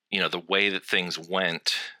 like, the way that things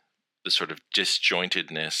went, the sort of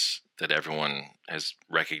disjointedness that everyone has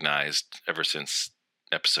recognized ever since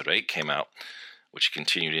episode 8 came out, which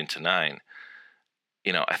continued into 9.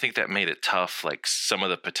 I think that made it tough. Like, some of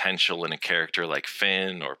the potential in a character like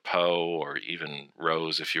Finn or Poe or even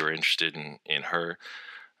Rose, if you were interested in her,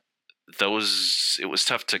 it was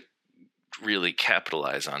tough to really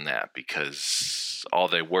capitalize on that because all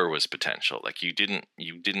they were was potential. Like, you didn't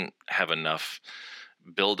have enough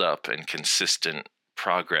build up and consistent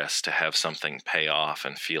progress to have something pay off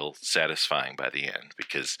and feel satisfying by the end,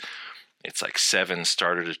 because it's like 7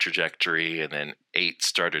 started a trajectory, and then 8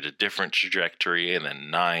 started a different trajectory, and then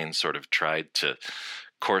 9 sort of tried to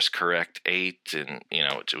course correct 8. And,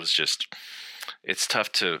 it was just, it's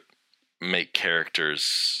tough to make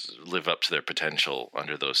characters live up to their potential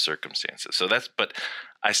under those circumstances. But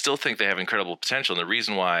I still think they have incredible potential. And the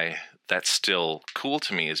reason why that's still cool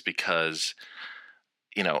to me is because,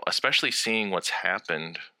 especially seeing what's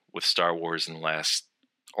happened with Star Wars in the last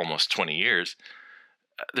almost 20 years,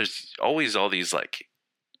 there's always all these like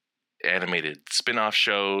animated spin-off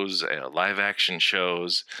shows, live action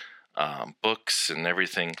shows, books and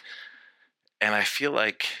everything. And I feel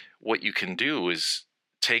like what you can do is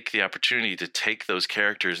take the opportunity to take those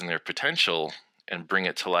characters and their potential and bring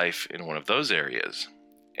it to life in one of those areas.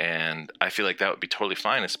 And I feel like that would be totally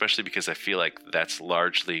fine, especially because I feel like that's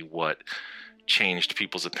largely what changed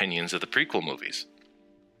people's opinions of the prequel movies.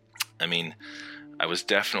 I mean, I was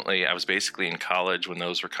basically in college when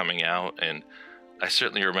those were coming out, and I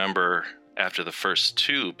certainly remember after the first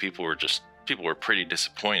 2, people were pretty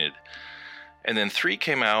disappointed. And then 3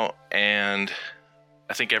 came out, and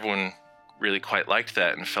I think everyone really quite liked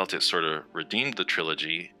that and felt it sort of redeemed the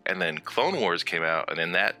trilogy. And then Clone Wars came out, and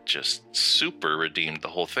then that just super redeemed the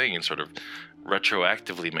whole thing and sort of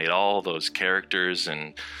retroactively made all those characters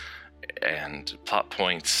and plot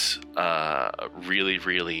points really,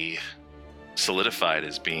 really solidified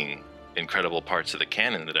as being incredible parts of the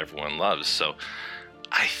canon that everyone loves. So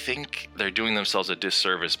I think they're doing themselves a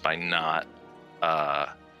disservice by not,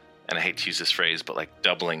 and I hate to use this phrase, but like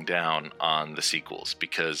doubling down on the sequels,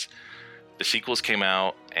 because the sequels came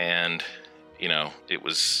out and, it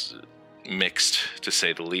was mixed to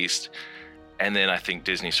say the least. And then I think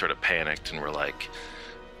Disney sort of panicked and were like,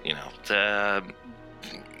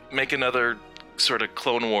 make another sort of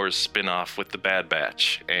Clone Wars spin-off with the Bad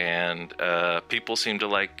Batch, and people seem to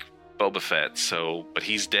like Boba Fett, but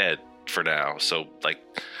he's dead for now, so like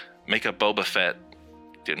make a Boba Fett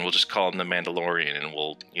and we'll just call him the Mandalorian, and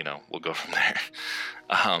we'll go from there.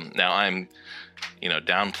 Now I'm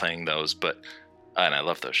downplaying those, and I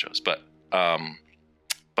love those shows, but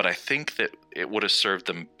I think that it would have served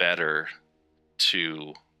them better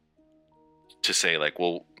to say, like,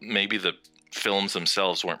 well, maybe the films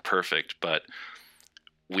themselves weren't perfect, but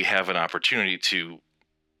we have an opportunity to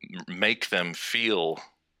make them feel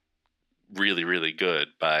really, really good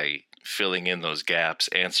by filling in those gaps,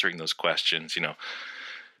 answering those questions.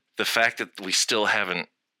 The fact that we still haven't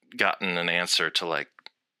gotten an answer to like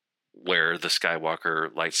where the Skywalker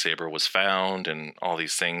lightsaber was found and all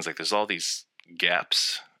these things, like there's all these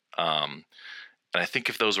gaps. And I think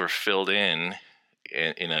if those were filled in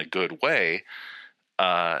a good way,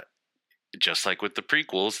 just like with the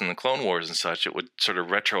prequels and the Clone Wars and such, it would sort of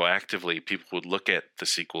retroactively, people would look at the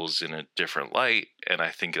sequels in a different light, and I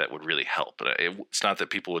think that would really help. But it's not that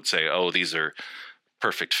people would say, oh, these are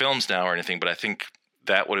perfect films now or anything, but I think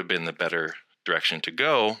that would have been the better direction to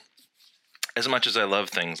go. As much as I love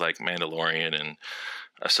things like Mandalorian and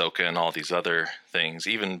Ahsoka and all these other things,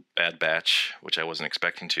 even Bad Batch, which I wasn't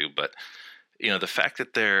expecting to, but the fact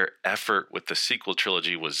that their effort with the sequel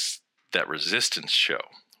trilogy was that Resistance show,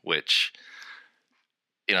 which,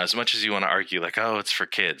 as much as you want to argue like, oh, it's for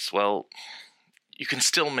kids, well, you can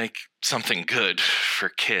still make something good for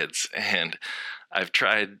kids. And I've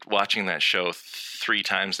tried watching that show 3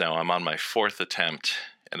 times now. I'm on my 4th attempt,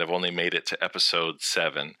 and I've only made it to episode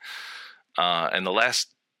 7. And the last,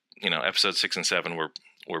 episode 6 and 7 were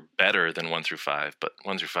better than 1 through 5, but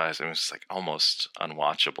 1 through 5, it was just like almost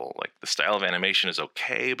unwatchable. Like, the style of animation is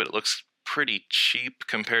okay, but it looks pretty cheap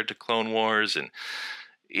compared to Clone Wars. And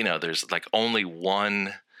there's like only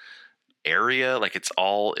one area, like it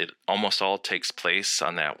almost all takes place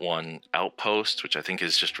on that one outpost, which I think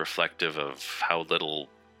is just reflective of how little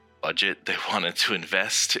budget they wanted to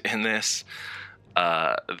invest in this.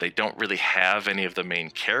 They don't really have any of the main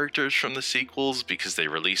characters from the sequels because they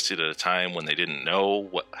released it at a time when they didn't know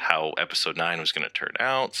how Episode 9 was going to turn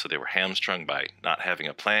out, so they were hamstrung by not having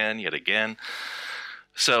a plan yet again.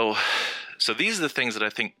 So these are the things that I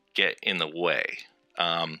think get in the way.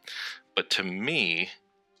 But to me,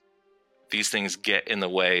 these things get in the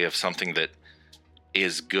way of something that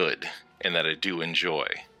is good and that I do enjoy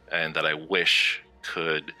and that I wish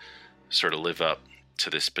could sort of live up to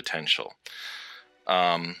this potential.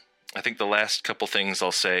 I think the last couple things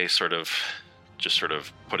I'll say, sort of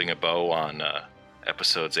putting a bow on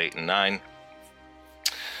episodes 8 and 9.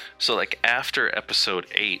 So like after episode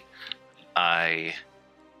 8, I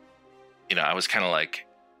was kind of like,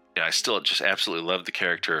 I still just absolutely loved the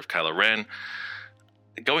character of Kylo Ren.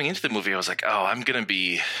 Going into the movie, I was like, oh, I'm going to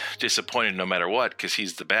be disappointed no matter what, because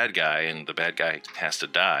he's the bad guy, and the bad guy has to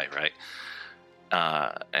die, right?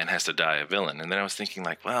 And has to die a villain. And then I was thinking,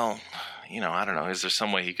 like, well, I don't know, is there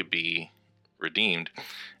some way he could be redeemed?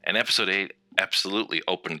 And episode 8 absolutely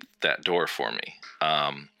opened that door for me.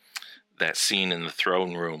 That scene in the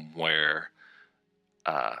throne room where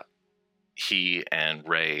he and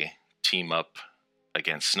Rey team up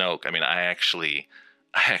against Snoke. I mean, I actually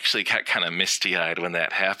got kind of misty-eyed when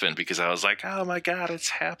that happened, because I was like, oh my God, it's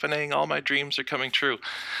happening. All my dreams are coming true.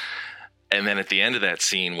 And then at the end of that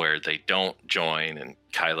scene where they don't join and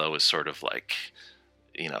Kylo is sort of like,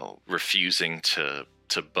 refusing to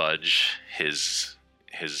budge his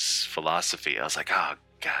philosophy, I was like, oh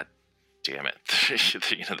God damn it.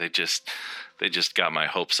 They just got my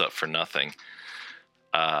hopes up for nothing.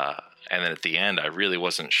 And then at the end, I really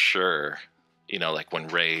wasn't sure, like when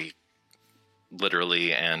Rey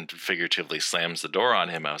literally and figuratively slams the door on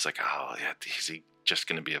him, I was like, oh yeah, is he just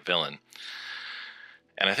going to be a villain?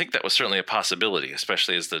 And I think that was certainly a possibility,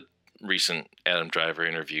 especially as the recent Adam Driver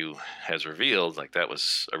interview has revealed. Like, that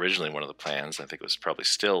was originally one of the plans. I think it was probably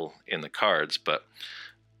still in the cards. But,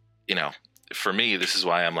 for me, this is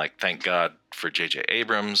why I'm like, thank God for J.J.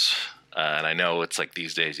 Abrams. And I know it's like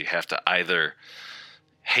these days you have to either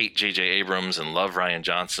hate J.J. Abrams and love Rian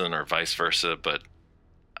Johnson or vice versa. But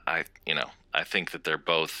I think that they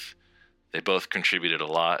both contributed a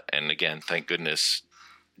lot. And again, thank goodness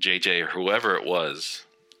JJ or whoever it was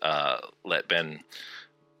let Ben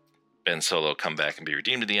Solo come back and be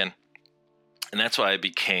redeemed at the end. And that's why I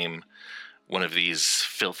became one of these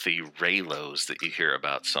filthy Reylos that you hear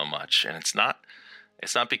about so much. And it's not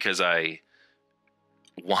because I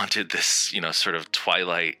wanted this, sort of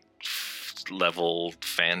Twilight level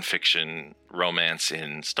fan fiction romance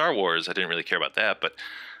in Star Wars. I didn't really care about that. But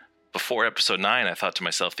before episode 9, I thought to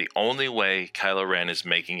myself, the only way Kylo Ren is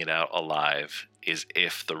making it out alive is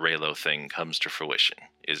if the Reylo thing comes to fruition,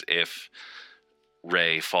 is if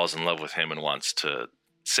Rey falls in love with him and wants to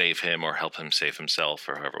save him or help him save himself,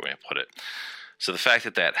 or however we put it. So the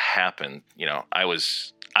fact that happened, I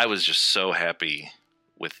was just so happy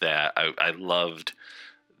with that. I loved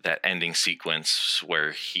that ending sequence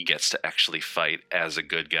where he gets to actually fight as a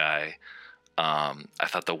good guy. I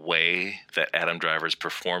thought the way that Adam Driver's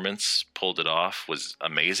performance pulled it off was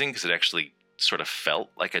amazing, because it actually sort of felt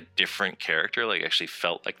like a different character. Like, actually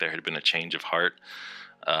felt like there had been a change of heart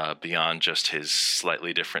beyond just his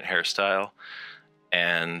slightly different hairstyle.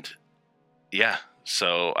 And yeah,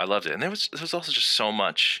 so I loved it. And there was also just so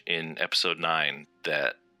much in episode 9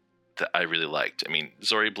 that I really liked. I mean,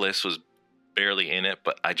 Zori Bliss was barely in it,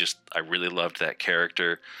 but I really loved that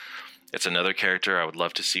character. It's another character I would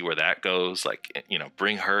love to see where that goes. Like,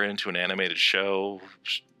 bring her into an animated show,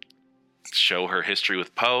 show her history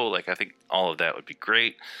with Poe. Like, I think all of that would be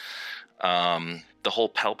great. The whole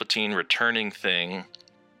Palpatine returning thing,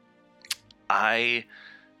 I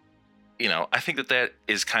think that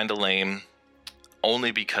is kind of lame,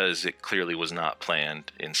 only because it clearly was not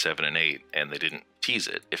planned in 7 and 8, and they didn't tease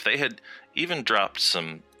it. If they had even dropped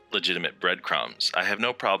some legitimate breadcrumbs, I have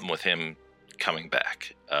no problem with him coming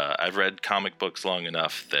back. I've read comic books long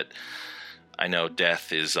enough that I know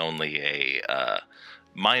death is only a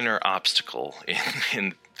minor obstacle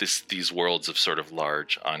in these worlds of sort of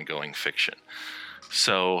large ongoing fiction.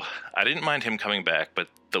 So I didn't mind him coming back, but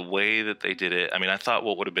the way that they did it, I mean, I thought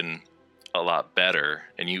what would have been a lot better,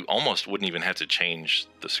 and you almost wouldn't even have to change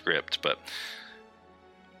the script, but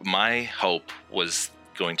my hope was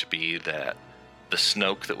going to be that the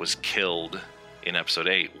Snoke that was killed in episode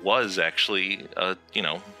 8 was actually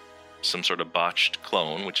some sort of botched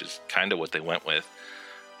clone, which is kind of what they went with.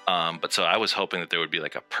 But so I was hoping that there would be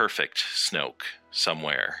like a perfect Snoke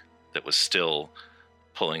somewhere that was still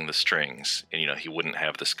pulling the strings, and he wouldn't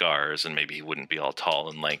have the scars, and maybe he wouldn't be all tall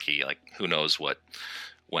and lanky. Like, who knows what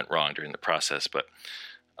went wrong during the process. But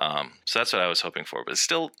So that's what I was hoping for. But it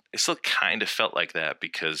still kind of felt like that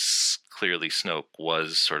because clearly Snoke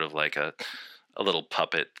was sort of like a little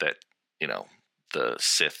puppet that, you know, the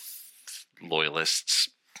Sith loyalists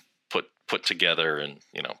put together and,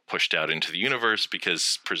 you know, pushed out into the universe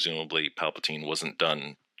because presumably Palpatine wasn't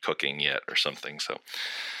done cooking yet or something. So,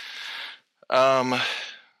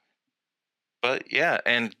 but yeah,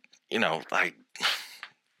 and, you know, like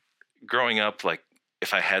growing up, like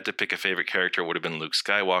if I had to pick a favorite character, it would have been Luke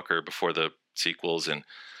Skywalker before the sequels. And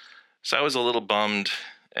so I was a little bummed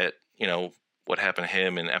at, you know, what happened to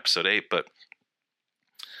him in episode 8, but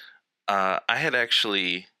I had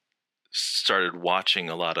actually started watching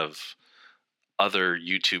a lot of other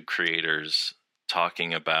YouTube creators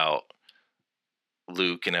talking about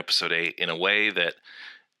Luke in episode 8 in a way that,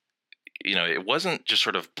 you know, it wasn't just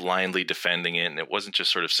sort of blindly defending it, and it wasn't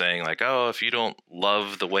just sort of saying like, oh, if you don't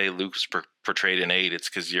love the way Luke's portrayed in 8, it's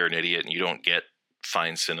because you're an idiot and you don't get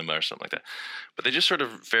fine cinema or something like that. But they just sort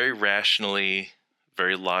of very rationally,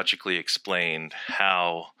 very logically explained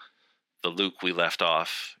how the Luke we left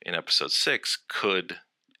off in episode 6 could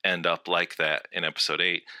end up like that in episode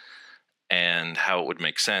 8, and how it would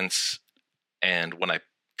make sense. And when I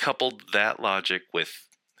coupled that logic with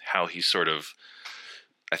how he sort of,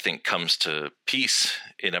 I think, comes to peace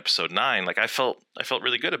in episode 9, like I felt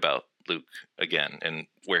really good about Luke again and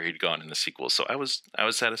where he'd gone in the sequel. So I was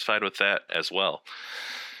satisfied with that as well.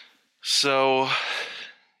 So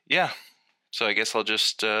yeah, so I guess I'll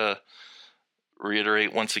just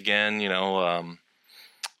reiterate once again, you know,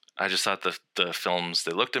 I just thought the films,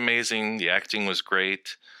 they looked amazing. The acting was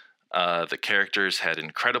great. The characters had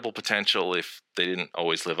incredible potential if they didn't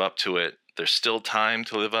always live up to it. There's still time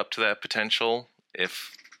to live up to that potential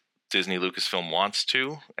if Disney Lucasfilm wants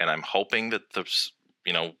to, and I'm hoping that the,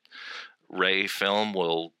 you know, Rey film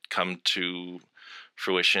will come to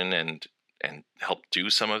fruition and help do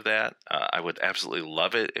some of that. I would absolutely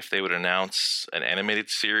love it if they would announce an animated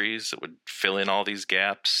series that would fill in all these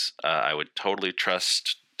gaps. I would totally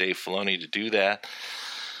trust Dave Filoni to do that.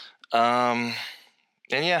 And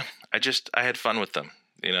yeah, I had fun with them,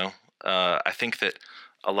 you know. I think that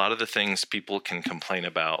a lot of the things people can complain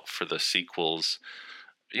about for the sequels,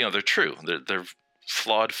 you know, they're true. They're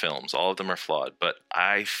flawed films. All of them are flawed. But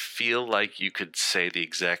I feel like you could say the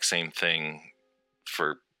exact same thing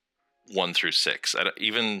for 1 through 6.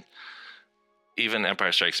 Even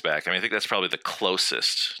Empire Strikes Back. I mean, I think that's probably the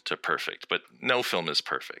closest to perfect. But no film is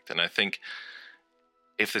perfect. And I think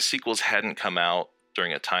if the sequels hadn't come out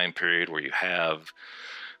during a time period where you have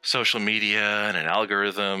social media and an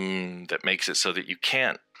algorithm that makes it so that you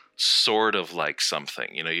can't sort of like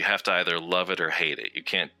something, you know, you have to either love it or hate it. You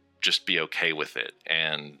can't just be okay with it.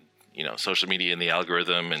 And, you know, social media and the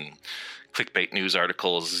algorithm and clickbait news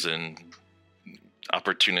articles and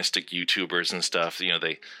opportunistic YouTubers and stuff, you know,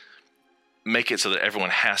 they make it so that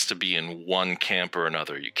everyone has to be in one camp or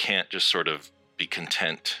another. You can't just sort of be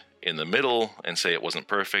content in the middle and say it wasn't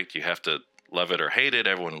perfect. You have to love it or hate it.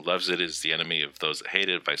 Everyone who loves it is the enemy of those that hate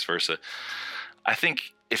it, vice versa. I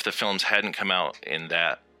think if the films hadn't come out in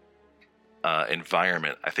that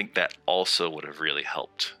environment, I think that also would have really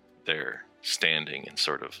helped their standing in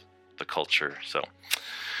sort of the culture. So,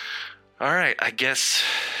 all right, I guess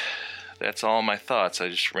that's all my thoughts. I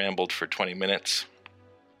just rambled for 20 minutes.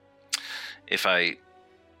 If I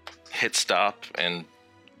hit stop and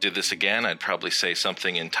did this again, I'd probably say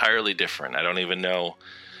something entirely different. I don't even know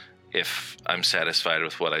if I'm satisfied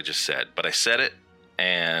with what I just said, but I said it,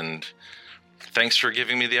 and thanks for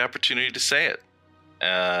giving me the opportunity to say it.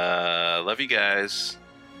 Love you guys.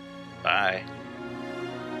 Bye.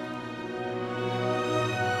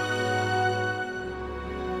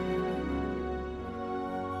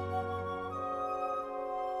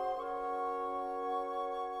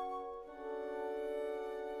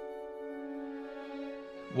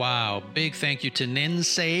 Wow, big thank you to Nin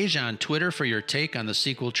Sage on Twitter for your take on the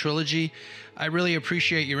sequel trilogy. I really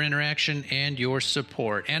appreciate your interaction and your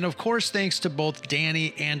support. And of course, thanks to both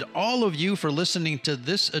Dani and all of you for listening to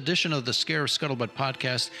this edition of the Scarif Scuttlebutt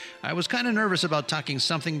podcast. I was kind of nervous about talking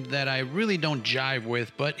something that I really don't jive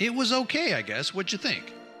with, but it was okay, I guess. What'd you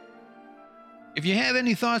think? If you have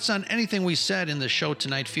any thoughts on anything we said in the show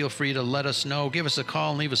tonight, feel free to let us know. Give us a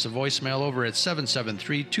call and leave us a voicemail over at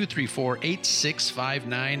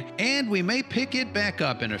 773-234-8659, and we may pick it back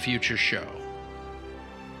up in a future show.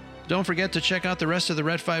 Don't forget to check out the rest of the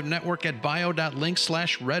Red 5 Network at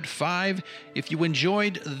bio.link/Red5. If you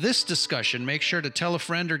enjoyed this discussion, make sure to tell a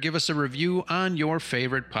friend or give us a review on your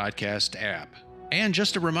favorite podcast app. And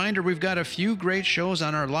just a reminder, we've got a few great shows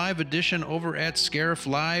on our live edition over at Scarif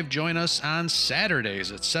Live. Join us on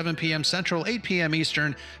Saturdays at 7 p.m. Central, 8 p.m.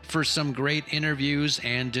 Eastern for some great interviews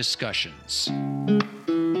and discussions.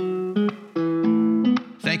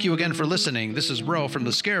 Thank you again for listening. This is Ro from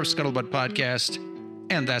the Scarif Scuttlebutt Podcast,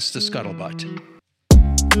 and that's the Scuttlebutt.